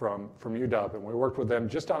startup from UW, and we worked with them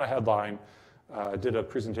just on a headline. Did a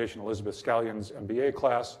presentation, Elizabeth Scallion's MBA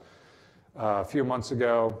class a few months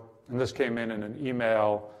ago, and this came in an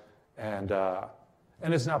email, and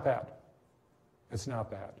it's not bad. It's not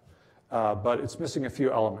bad, but it's missing a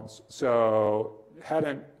few elements. So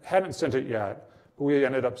hadn't sent it yet, but we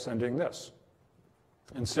ended up sending this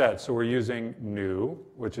instead. So we're using new,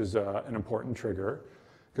 which is an important trigger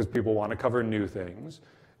because people want to cover new things.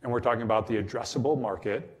 And we're talking about the addressable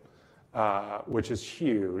market, which is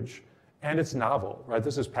huge, and it's novel, right?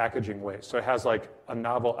 This is packaging waste, so it has like a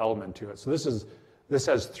novel element to it. So this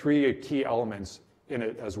has three key elements in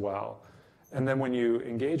it as well. And then when you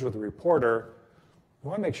engage with a reporter, you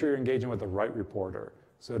want to make sure you're engaging with the right reporter.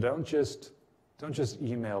 So don't just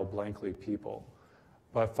email blankly people,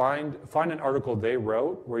 but find an article they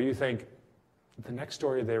wrote where you think the next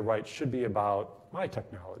story they write should be about my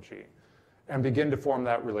technology, and begin to form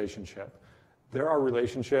that relationship. There are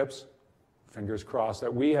relationships, fingers crossed,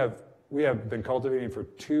 that we have been cultivating for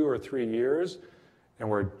 2 or 3 years, and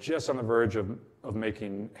we're just on the verge of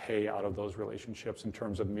making hay out of those relationships in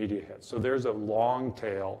terms of media hits. So there's a long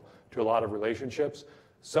tail to a lot of relationships.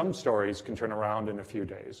 Some stories can turn around in a few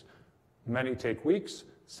days. Many take weeks,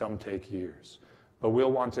 some take years. But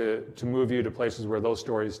we'll want to move you to places where those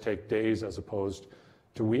stories take days as opposed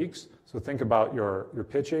to weeks. So think about your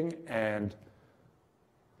pitching, and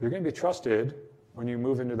you're going to be trusted when you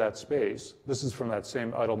move into that space. This is from that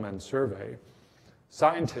same Edelman survey.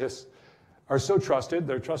 Scientists are so trusted,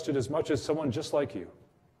 they're trusted as much as someone just like you.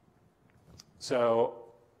 So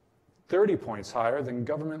 30 points higher than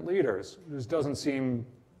government leaders. This doesn't seem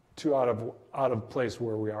too out of place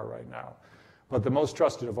where we are right now. But the most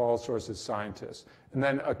trusted of all sources, scientists. And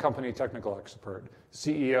then a company technical expert.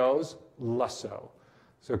 CEOs, less so.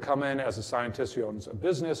 So come in as a scientist who owns a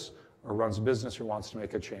business or runs a business or wants to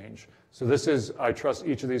make a change. So this is, I trust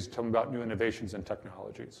each of these to tell me about new innovations and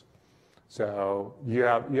technologies. So you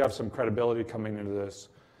have some credibility coming into this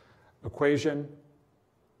equation.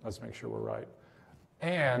 Let's make sure we're right.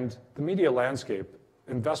 And the media landscape,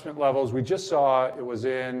 investment levels, we just saw it was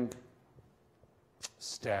in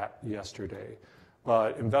stat yesterday,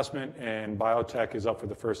 but investment in biotech is up for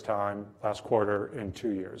the first time last quarter in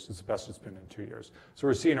 2 years. It's the best it's been in 2 years. So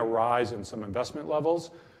we're seeing a rise in some investment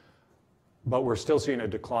levels, but we're still seeing a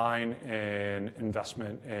decline in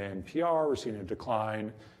investment in PR. We're seeing a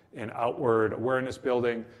decline in outward awareness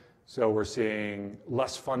building. So we're seeing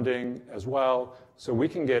less funding as well. So we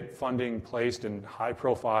can get funding placed in high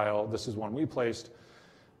profile. This is one we placed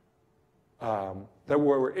that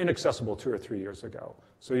were inaccessible 2 or 3 years ago.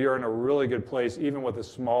 So you're in a really good place, even with a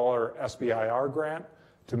smaller SBIR grant,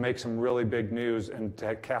 to make some really big news and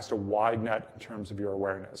to cast a wide net in terms of your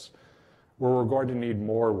awareness. Where we're going to need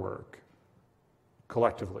more work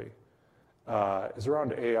collectively is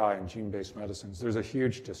around AI and gene-based medicines. There's a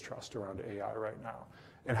huge distrust around AI right now.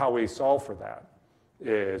 And how we solve for that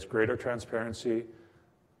is greater transparency,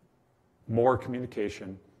 more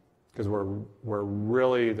communication, because we're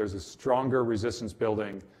really, there's a stronger resistance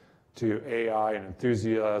building to AI and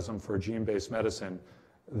enthusiasm for gene-based medicine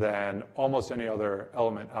than almost any other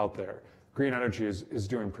element out there. Green energy is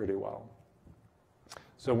doing pretty well.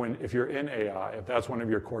 So if you're in AI, if that's one of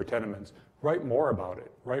your core tenements, write more about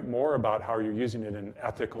it. Write more about how you're using it in an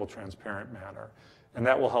ethical, transparent manner. And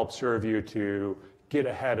that will help serve you to get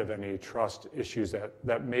ahead of any trust issues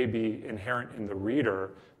that may be inherent in the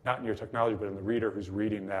reader, not in your technology, but in the reader who's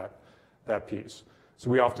reading that piece. So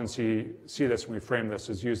we often see this when we frame this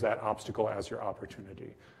as use that obstacle as your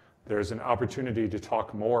opportunity. There's an opportunity to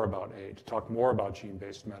talk more about AI, to talk more about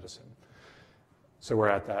gene-based medicine. So we're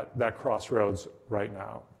at that crossroads right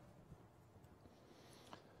now.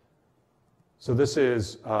 So this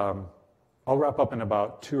is, I'll wrap up in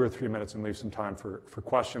about 2 or 3 minutes and leave some time for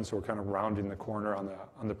questions, so we're kind of rounding the corner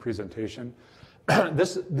on the presentation.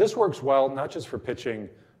 This works well, not just for pitching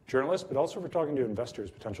journalists, but also for talking to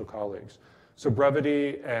investors, potential colleagues. So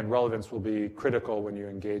brevity and relevance will be critical when you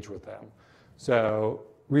engage with them. So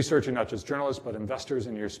researching not just journalists, but investors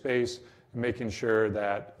in your space, and making sure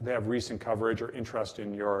that they have recent coverage or interest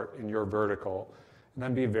in your vertical, and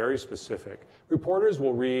then be very specific. Reporters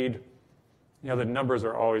will read, the numbers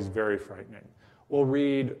are always very frightening. We'll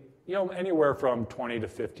read, anywhere from 20 to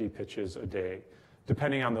 50 pitches a day,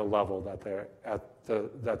 depending on the level that they're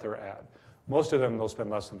at. Most of them they'll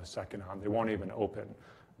spend less than a second on. They won't even open.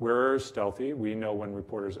 We're stealthy. We know when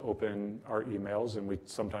reporters open our emails, and we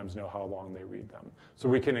sometimes know how long they read them. So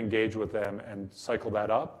we can engage with them and cycle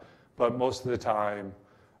that up. But most of the time,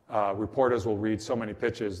 reporters will read so many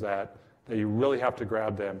pitches that you really have to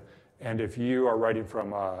grab them. And if you are writing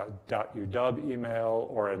from a .uw email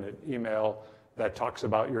or an email that talks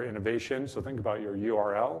about your innovation, so think about your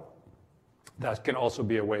URL, that can also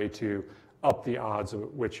be a way to up the odds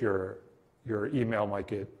of which your email might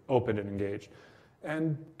get opened and engaged.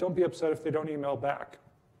 And don't be upset if they don't email back.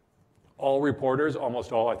 All reporters,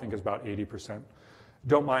 almost all, I think is about 80%,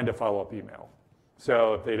 don't mind a follow-up email.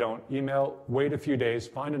 So if they don't email, wait a few days,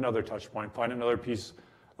 find another touch point, find another piece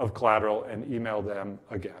of collateral, and email them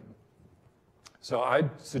again. So I'd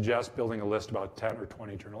suggest building a list about 10 or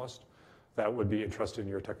 20 journalists that would be interested in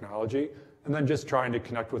your technology, and then just trying to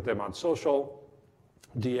connect with them on social,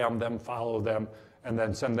 DM them, follow them, and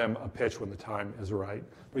then send them a pitch when the time is right.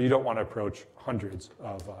 But you don't want to approach hundreds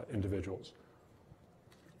of individuals.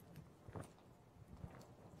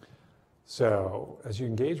 So as you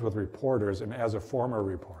engage with reporters, and as a former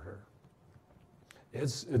reporter,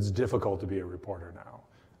 it's difficult to be a reporter now.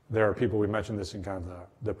 There are people, we mentioned this in kind of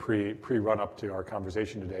the pre-run up to our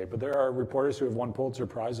conversation today, but there are reporters who have won Pulitzer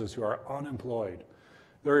Prizes who are unemployed.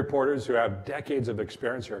 There are reporters who have decades of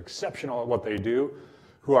experience, who are exceptional at what they do,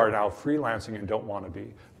 who are now freelancing and don't want to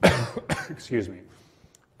be. Excuse me.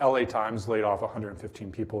 LA Times laid off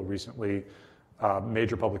 115 people recently.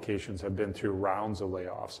 Major publications have been through rounds of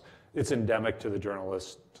layoffs. It's endemic to the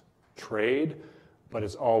journalist trade, but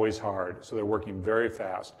it's always hard. So they're working very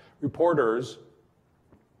fast. Reporters,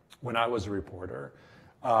 when I was a reporter,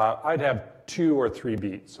 I'd have 2 or 3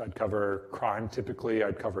 beats. I'd cover crime typically,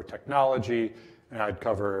 I'd cover technology, and I'd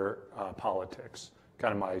cover politics,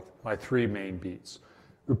 kind of my 3 main beats.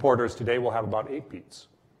 Reporters today will have about 8 beats.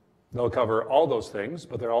 They'll cover all those things,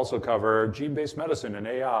 but they'll also cover gene-based medicine and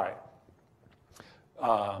AI.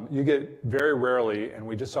 You get very rarely, and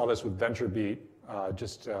we just saw this with VentureBeat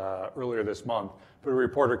just earlier this month, but a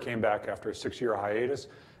reporter came back after a 6-year hiatus,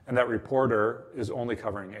 and that reporter is only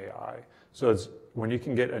covering AI. So when you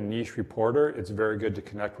can get a niche reporter, it's very good to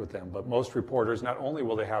connect with them. But most reporters, not only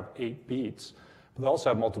will they have 8 beats, but they'll also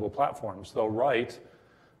have multiple platforms. They'll write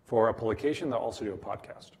for a publication, they'll also do a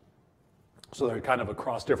podcast. So they're kind of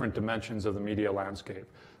across different dimensions of the media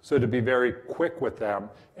landscape. So to be very quick with them,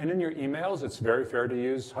 and in your emails, it's very fair to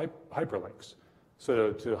use hyperlinks.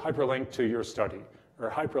 So to hyperlink to your study, or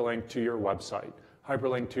hyperlink to your website,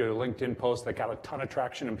 hyperlink to a LinkedIn post that got a ton of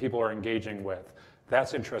traction and people are engaging with.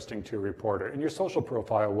 That's interesting to a reporter. And your social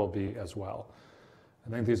profile will be as well.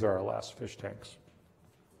 I think these are our last fish tanks.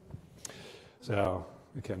 So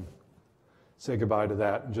we can say goodbye to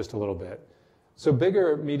that in just a little bit. So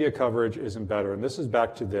bigger media coverage isn't better, and this is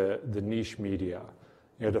back to the niche media.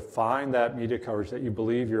 To find that media coverage that you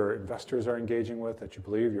believe your investors are engaging with, that you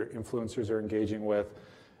believe your influencers are engaging with,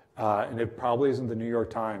 and it probably isn't the New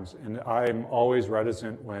York Times. And I'm always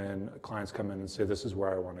reticent when clients come in and say, this is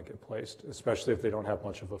where I want to get placed, especially if they don't have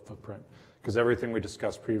much of a footprint. Because everything we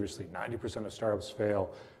discussed previously, 90% of startups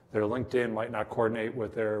fail. Their LinkedIn might not coordinate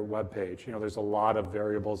with their webpage. There's a lot of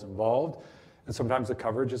variables involved. And sometimes the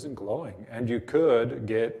coverage isn't glowing, and you could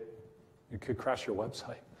crash your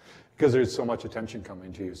website because there's so much attention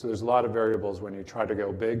coming to you. So there's a lot of variables when you try to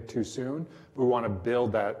go big too soon. We want to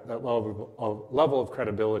build that level of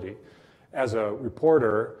credibility. As a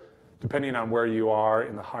reporter, depending on where you are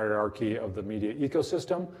in the hierarchy of the media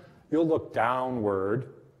ecosystem, you'll look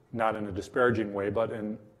downward, not in a disparaging way, but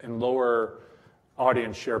in lower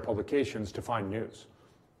audience share publications to find news.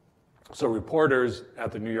 So reporters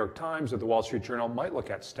at the New York Times or the Wall Street Journal might look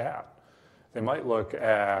at Stat. They might look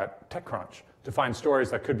at TechCrunch to find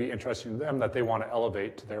stories that could be interesting to them that they want to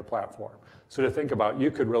elevate to their platform. So to think about,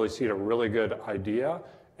 you could really see a really good idea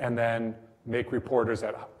and then make reporters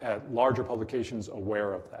at larger publications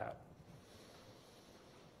aware of that.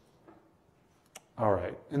 All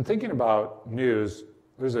right, and thinking about news,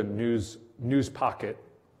 there's a news pocket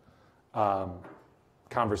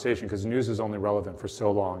conversation because news is only relevant for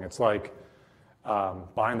so long. It's like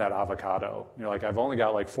buying that avocado. You're like, I've only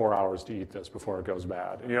got like 4 hours to eat this before it goes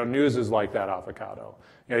bad. And, news is like that avocado.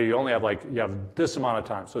 You only have you have this amount of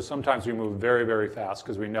time. So sometimes we move very, very fast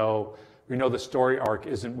because we know the story arc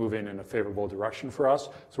isn't moving in a favorable direction for us.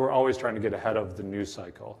 So we're always trying to get ahead of the news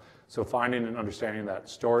cycle. So finding and understanding that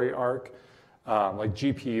story arc, like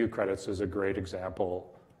GPU credits is a great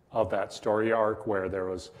example of that story arc where there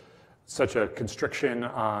was such a constriction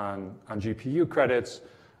on GPU credits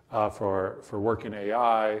for work in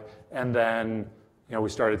AI, and then we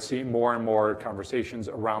started seeing more and more conversations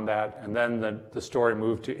around that, and then the story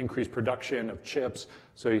moved to increased production of chips.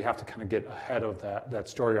 So you have to kind of get ahead of that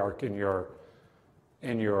story arc in your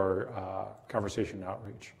conversation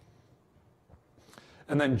outreach.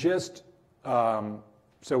 And then just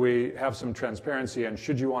so we have some transparency, and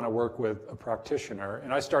should you want to work with a practitioner,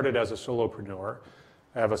 and I started as a solopreneur.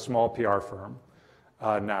 I have a small PR firm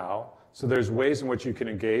now. So there's ways in which you can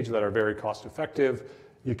engage that are very cost effective.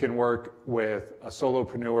 You can work with a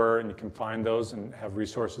solopreneur, and you can find those and have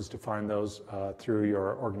resources to find those through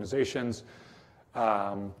your organizations.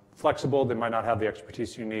 Flexible, they might not have the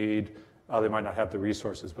expertise you need. They might not have the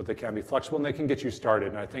resources, but they can be flexible and they can get you started.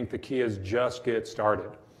 And I think the key is just get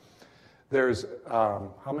started. There's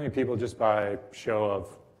how many people, just by show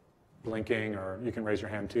of blinking, or you can raise your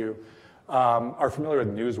hand too, are familiar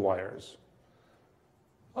with newswires?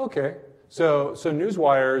 Okay, so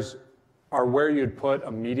newswires are where you'd put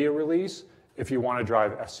a media release if you want to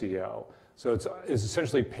drive SEO. So it's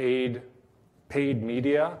essentially paid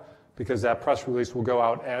media, because that press release will go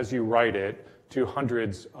out as you write it to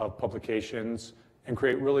hundreds of publications and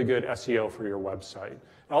create really good SEO for your website.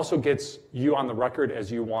 It also gets you on the record as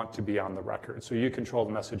you want to be on the record. So you control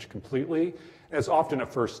the message completely. And it's often a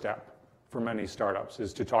first step for many startups,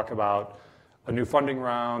 is to talk about a new funding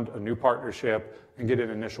round, a new partnership, and get an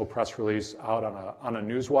initial press release out on a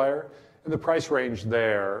newswire. And the price range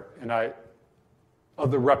there, and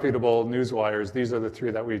of the reputable newswires, these are the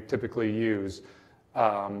three that we typically use,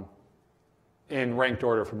 in ranked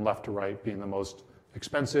order from left to right, being the most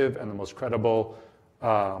expensive and the most credible,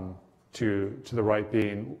 to the right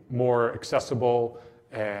being more accessible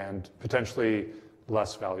and potentially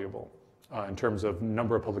less valuable in terms of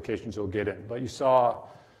number of publications you'll get in. But you saw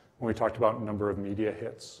when we talked about number of media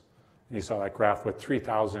hits, and you saw that graph with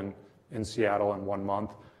 3,000 in Seattle in 1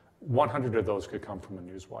 month, 100 of those could come from a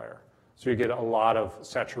newswire. So you get a lot of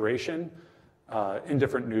saturation in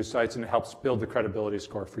different news sites, and it helps build the credibility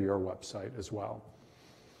score for your website as well.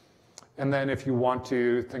 And then if you want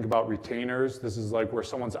to think about retainers, this is like where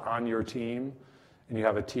someone's on your team and you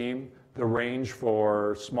have a team. The range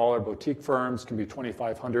for smaller boutique firms can be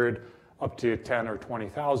 2,500 up to 10 or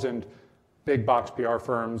 20,000. Big box PR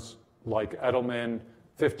firms like Edelman,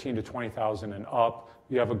 15 to 20,000 and up.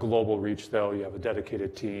 You have a global reach though, you have a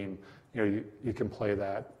dedicated team, you can play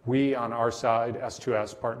that. We on our side,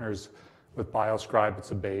 S2S, partners with BioScribe.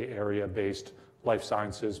 It's a Bay Area based life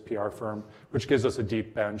sciences PR firm, which gives us a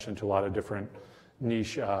deep bench into a lot of different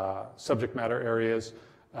niche subject matter areas,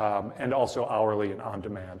 and also hourly and on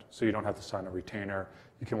demand. So you don't have to sign a retainer,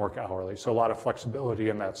 you can work hourly. So a lot of flexibility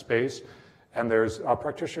in that space. And there's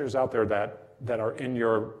practitioners out there that are in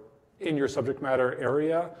your subject matter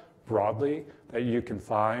area broadly that you can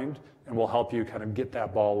find and will help you kind of get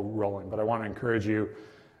that ball rolling. But I want to encourage you,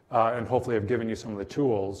 and hopefully I've given you some of the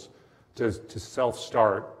tools to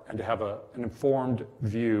self-start and to have an informed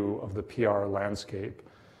view of the PR landscape,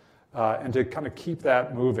 and to kind of keep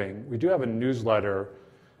that moving. We do have a newsletter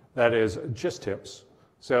that is just tips.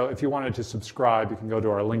 So if you wanted to subscribe, you can go to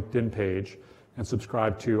our LinkedIn page and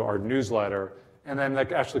subscribe to our newsletter, and then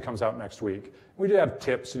that actually comes out next week. We do have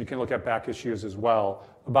tips, and you can look at back issues as well,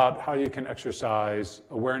 about how you can exercise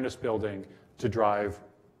awareness building to drive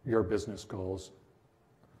your business goals.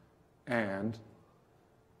 And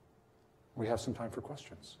we have some time for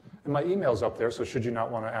questions. And my email's up there, so should you not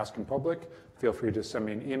want to ask in public, feel free to send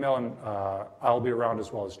me an email, and I'll be around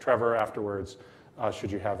as well as Trevor afterwards,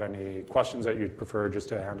 should you have any questions that you'd prefer just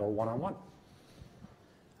to handle one-on-one.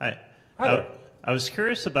 Hi. Hi there. I was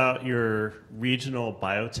curious about your regional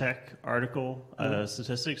biotech article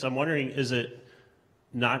statistics. I'm wondering, is it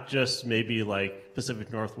not just maybe like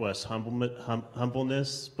Pacific Northwest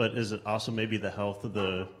humbleness, but is it also maybe the health of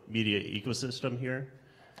the media ecosystem here?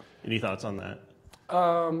 Any thoughts on that?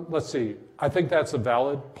 Let's see. I think that's a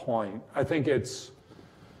valid point. I think it's,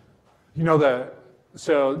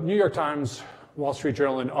 so New York Times, Wall Street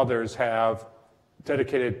Journal, and others have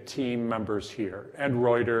dedicated team members here, and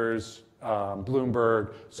Reuters,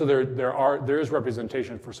 Bloomberg. So there is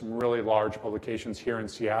representation for some really large publications here in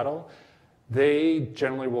Seattle. They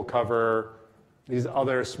generally will cover these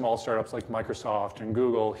other small startups like Microsoft and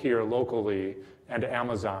Google here locally and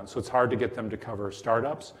Amazon. So it's hard to get them to cover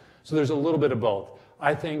startups. So there's a little bit of both.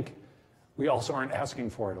 I think we also aren't asking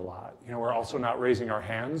for it a lot. We're also not raising our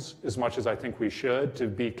hands as much as I think we should to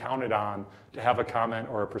be counted on to have a comment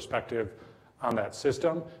or a perspective on that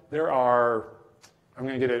system. There are, I'm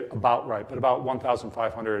going to get it about right, but about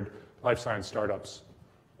 1,500 life science startups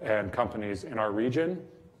and companies in our region.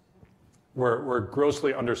 We're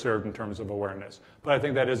grossly underserved in terms of awareness. But I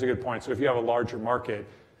think that is a good point. So if you have a larger market,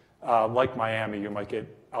 like Miami, you might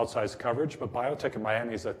get outsized coverage, but biotech in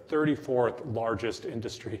Miami is the 34th largest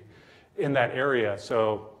industry in that area.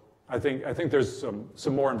 So I think there's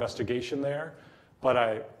some more investigation there, but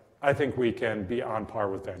I think we can be on par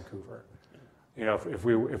with Vancouver. If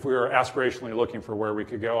we were aspirationally looking for where we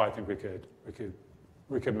could go, I think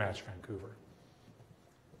we could match Vancouver.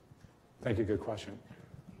 Thank you, good question.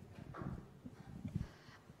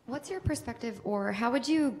 What's your perspective, or how would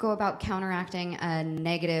you go about counteracting a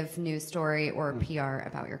negative news story or PR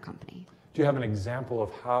about your company? Do you have an example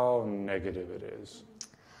of how negative it is?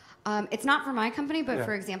 It's not for my company, but Yeah.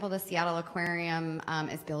 for example, the Seattle Aquarium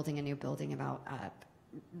is building a new building about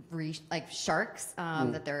sharks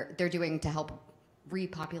that they're doing to help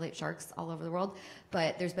repopulate sharks all over the world.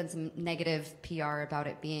 But there's been some negative PR about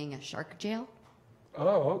it being a shark jail.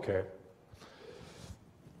 Oh, okay.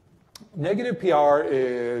 Negative PR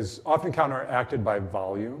is often counteracted by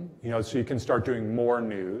volume, so you can start doing more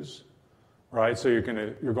news, right? So you're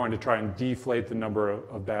going to try and deflate the number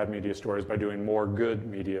of bad media stories by doing more good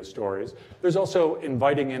media stories. There's also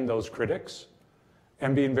inviting in those critics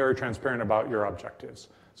and being very transparent about your objectives.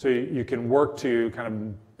 So you can work to kind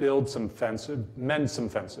of build some fences, mend some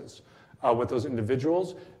fences with those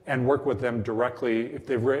individuals and work with them directly. If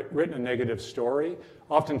they've written a negative story,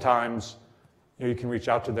 oftentimes you can reach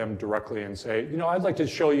out to them directly and say, I'd like to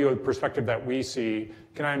show you a perspective that we see.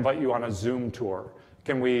 Can I invite you on a Zoom tour?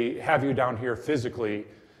 Can we have you down here physically?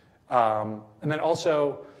 And then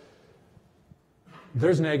also,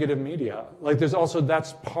 there's negative media.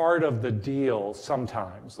 That's part of the deal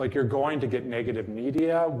sometimes. You're going to get negative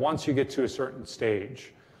media once you get to a certain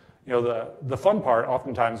stage. The fun part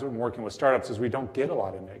oftentimes when working with startups is we don't get a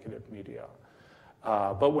lot of negative media.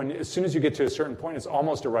 But as soon as you get to a certain point, it's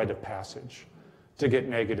almost a rite of passage to get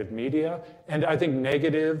negative media. And I think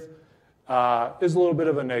negative is a little bit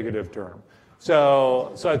of a negative term.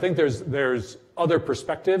 So I think there's other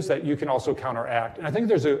perspectives that you can also counteract. And I think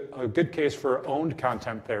there's a good case for owned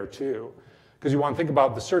content there too. Because you want to think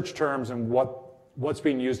about the search terms and what's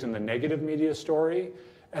being used in the negative media story,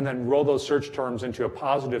 and then roll those search terms into a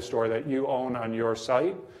positive story that you own on your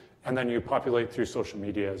site, and then you populate through social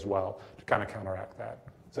media as well to kind of counteract that.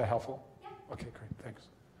 Is that helpful? Yeah. Okay, great, thanks.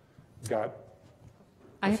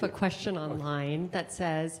 I have a question online that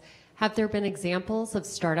says, have there been examples of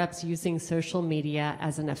startups using social media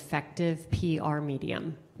as an effective PR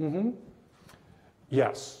medium?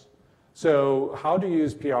 Yes. So how to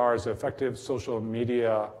use PR as an effective social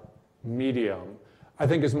media medium, I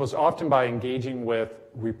think is most often by engaging with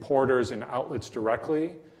reporters and outlets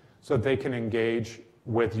directly so that they can engage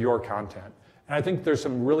with your content. And I think there's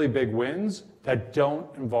some really big wins that don't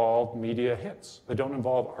involve media hits, that don't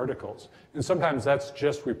involve articles. And sometimes that's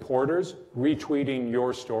just reporters retweeting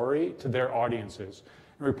your story to their audiences.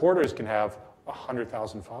 And reporters can have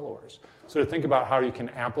 100,000 followers. So to think about how you can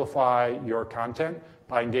amplify your content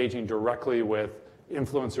by engaging directly with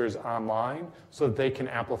influencers online so that they can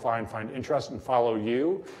amplify and find interest and follow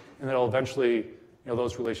you, and that'll eventually,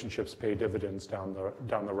 those relationships pay dividends down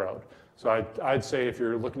the road. So I'd say if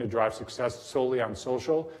you're looking to drive success solely on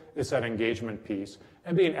social, it's that engagement piece.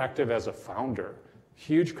 And being active as a founder,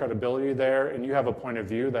 huge credibility there, and you have a point of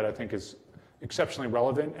view that I think is exceptionally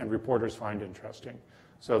relevant and reporters find interesting.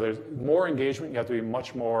 So there's more engagement, you have to be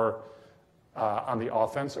much more on the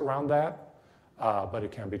offense around that, but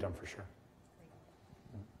it can be done for sure.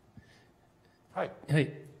 Hi.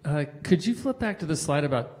 Hey, could you flip back to the slide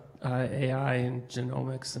about AI and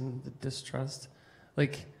genomics and the distrust?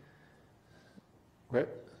 Wait,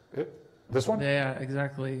 this one? Yeah,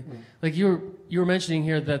 exactly. Like you were mentioning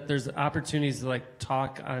here that there's opportunities to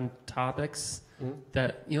talk on topics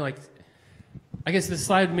that I guess this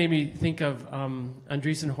slide made me think of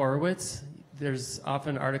Andreessen Horowitz. There's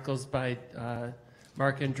often articles by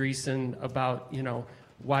Mark Andreessen about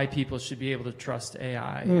why people should be able to trust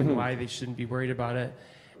AI and why they shouldn't be worried about it.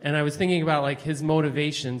 And I was thinking about his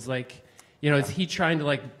motivations, is he trying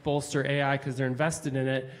to bolster AI because they're invested in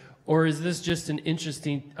it, or is this just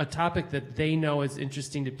a topic that they know is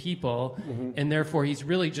interesting to people, and therefore he's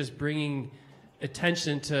really just bringing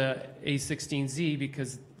attention to A16Z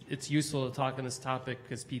because it's useful to talk on this topic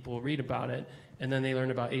because people read about it and then they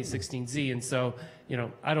learn about A16Z. And so,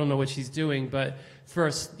 I don't know what she's doing, but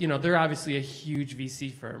first, they're obviously a huge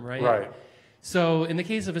VC firm, right? Right. So in the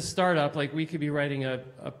case of a startup, like we could be writing a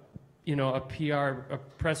PR, a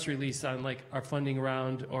press release on like our funding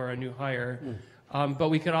round or a new hire. But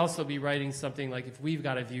we could also be writing something like if we've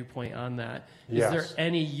got a viewpoint on that. Yes. Is there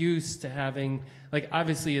any use to having, like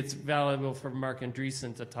obviously it's valuable for Mark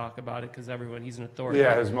Andreessen to talk about it because he's an authority.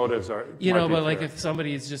 Yeah, his motives are. But like if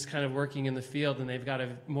somebody is just kind of working in the field and they've got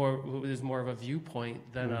there's more of a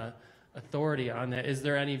viewpoint than a authority on that, is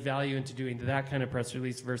there any value into doing that kind of press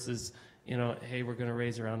release versus, hey, we're going to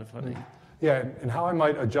raise a round of funding? Yeah, and how I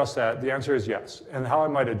might adjust that, the answer is yes. And how I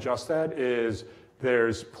might adjust that is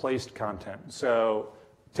there's placed content. So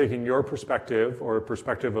taking your perspective or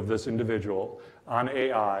perspective of this individual on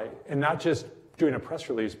AI and not just doing a press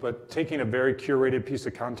release, but taking a very curated piece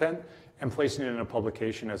of content and placing it in a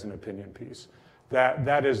publication as an opinion piece.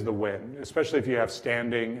 That is the win, especially if you have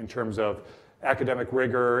standing in terms of academic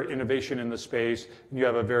rigor, innovation in the space, and you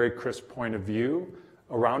have a very crisp point of view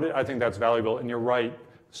around it. I think that's valuable. And you're right,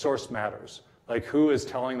 source matters. Like who is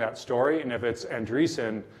telling that story? And if it's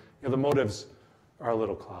Andreessen, the motives are a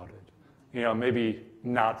little clouded. Maybe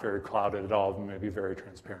not very clouded at all, maybe very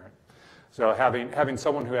transparent. So having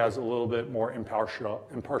someone who has a little bit more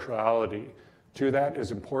impartiality to that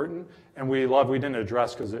is important. And we didn't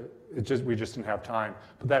address because we just didn't have time.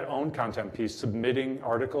 But that own content piece, submitting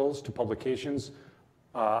articles to publications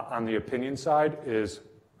on the opinion side is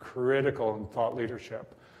critical in thought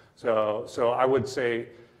leadership. So I would say,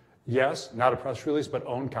 yes, not a press release, but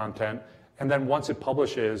own content. And then once it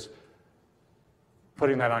publishes,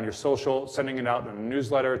 putting that on your social, sending it out in a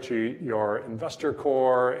newsletter to your investor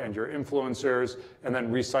core and your influencers, and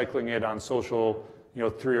then recycling it on social,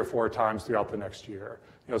 3 or 4 times throughout the next year.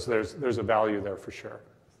 So there's a value there for sure.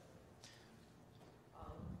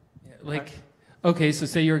 Okay, so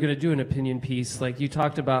say you were going to do an opinion piece, like you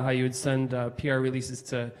talked about how you would send PR releases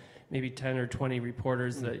to maybe 10 or 20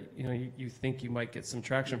 reporters that you think you might get some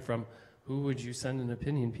traction from. Who would you send an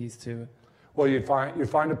opinion piece to? Well, you'd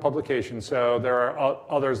find a publication. So there are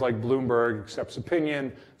others like Bloomberg accepts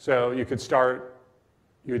opinion. So you could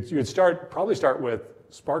probably start with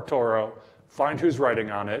SparkToro, find who's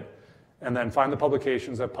writing on it, and then find the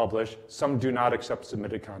publications that publish. Some do not accept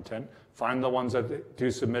submitted content. Find the ones that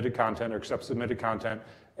do submitted content or accept submitted content,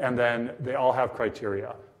 and then they all have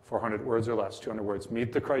criteria: 400 words or less, 200 words.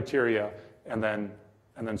 Meet the criteria, and then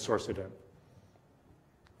source it in.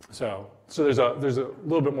 So there's a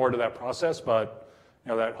little bit more to that process, but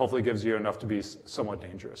that hopefully gives you enough to be somewhat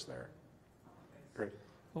dangerous there. Great.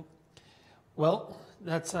 Well,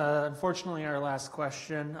 that's unfortunately our last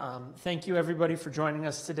question. Thank you everybody for joining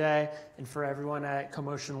us today and for everyone at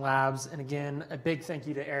CoMotion Labs. And again, a big thank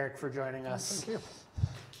you to Eric for joining us. Thank you.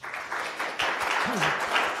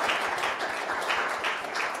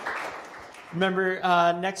 Remember,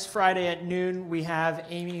 next Friday at noon, we have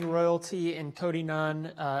Amy Royalty and Cody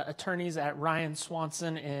Nunn, attorneys at Ryan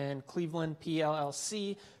Swanson and Cleveland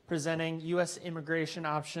PLLC, presenting U.S. immigration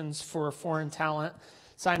options for foreign talent.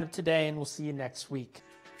 Sign up today, and we'll see you next week.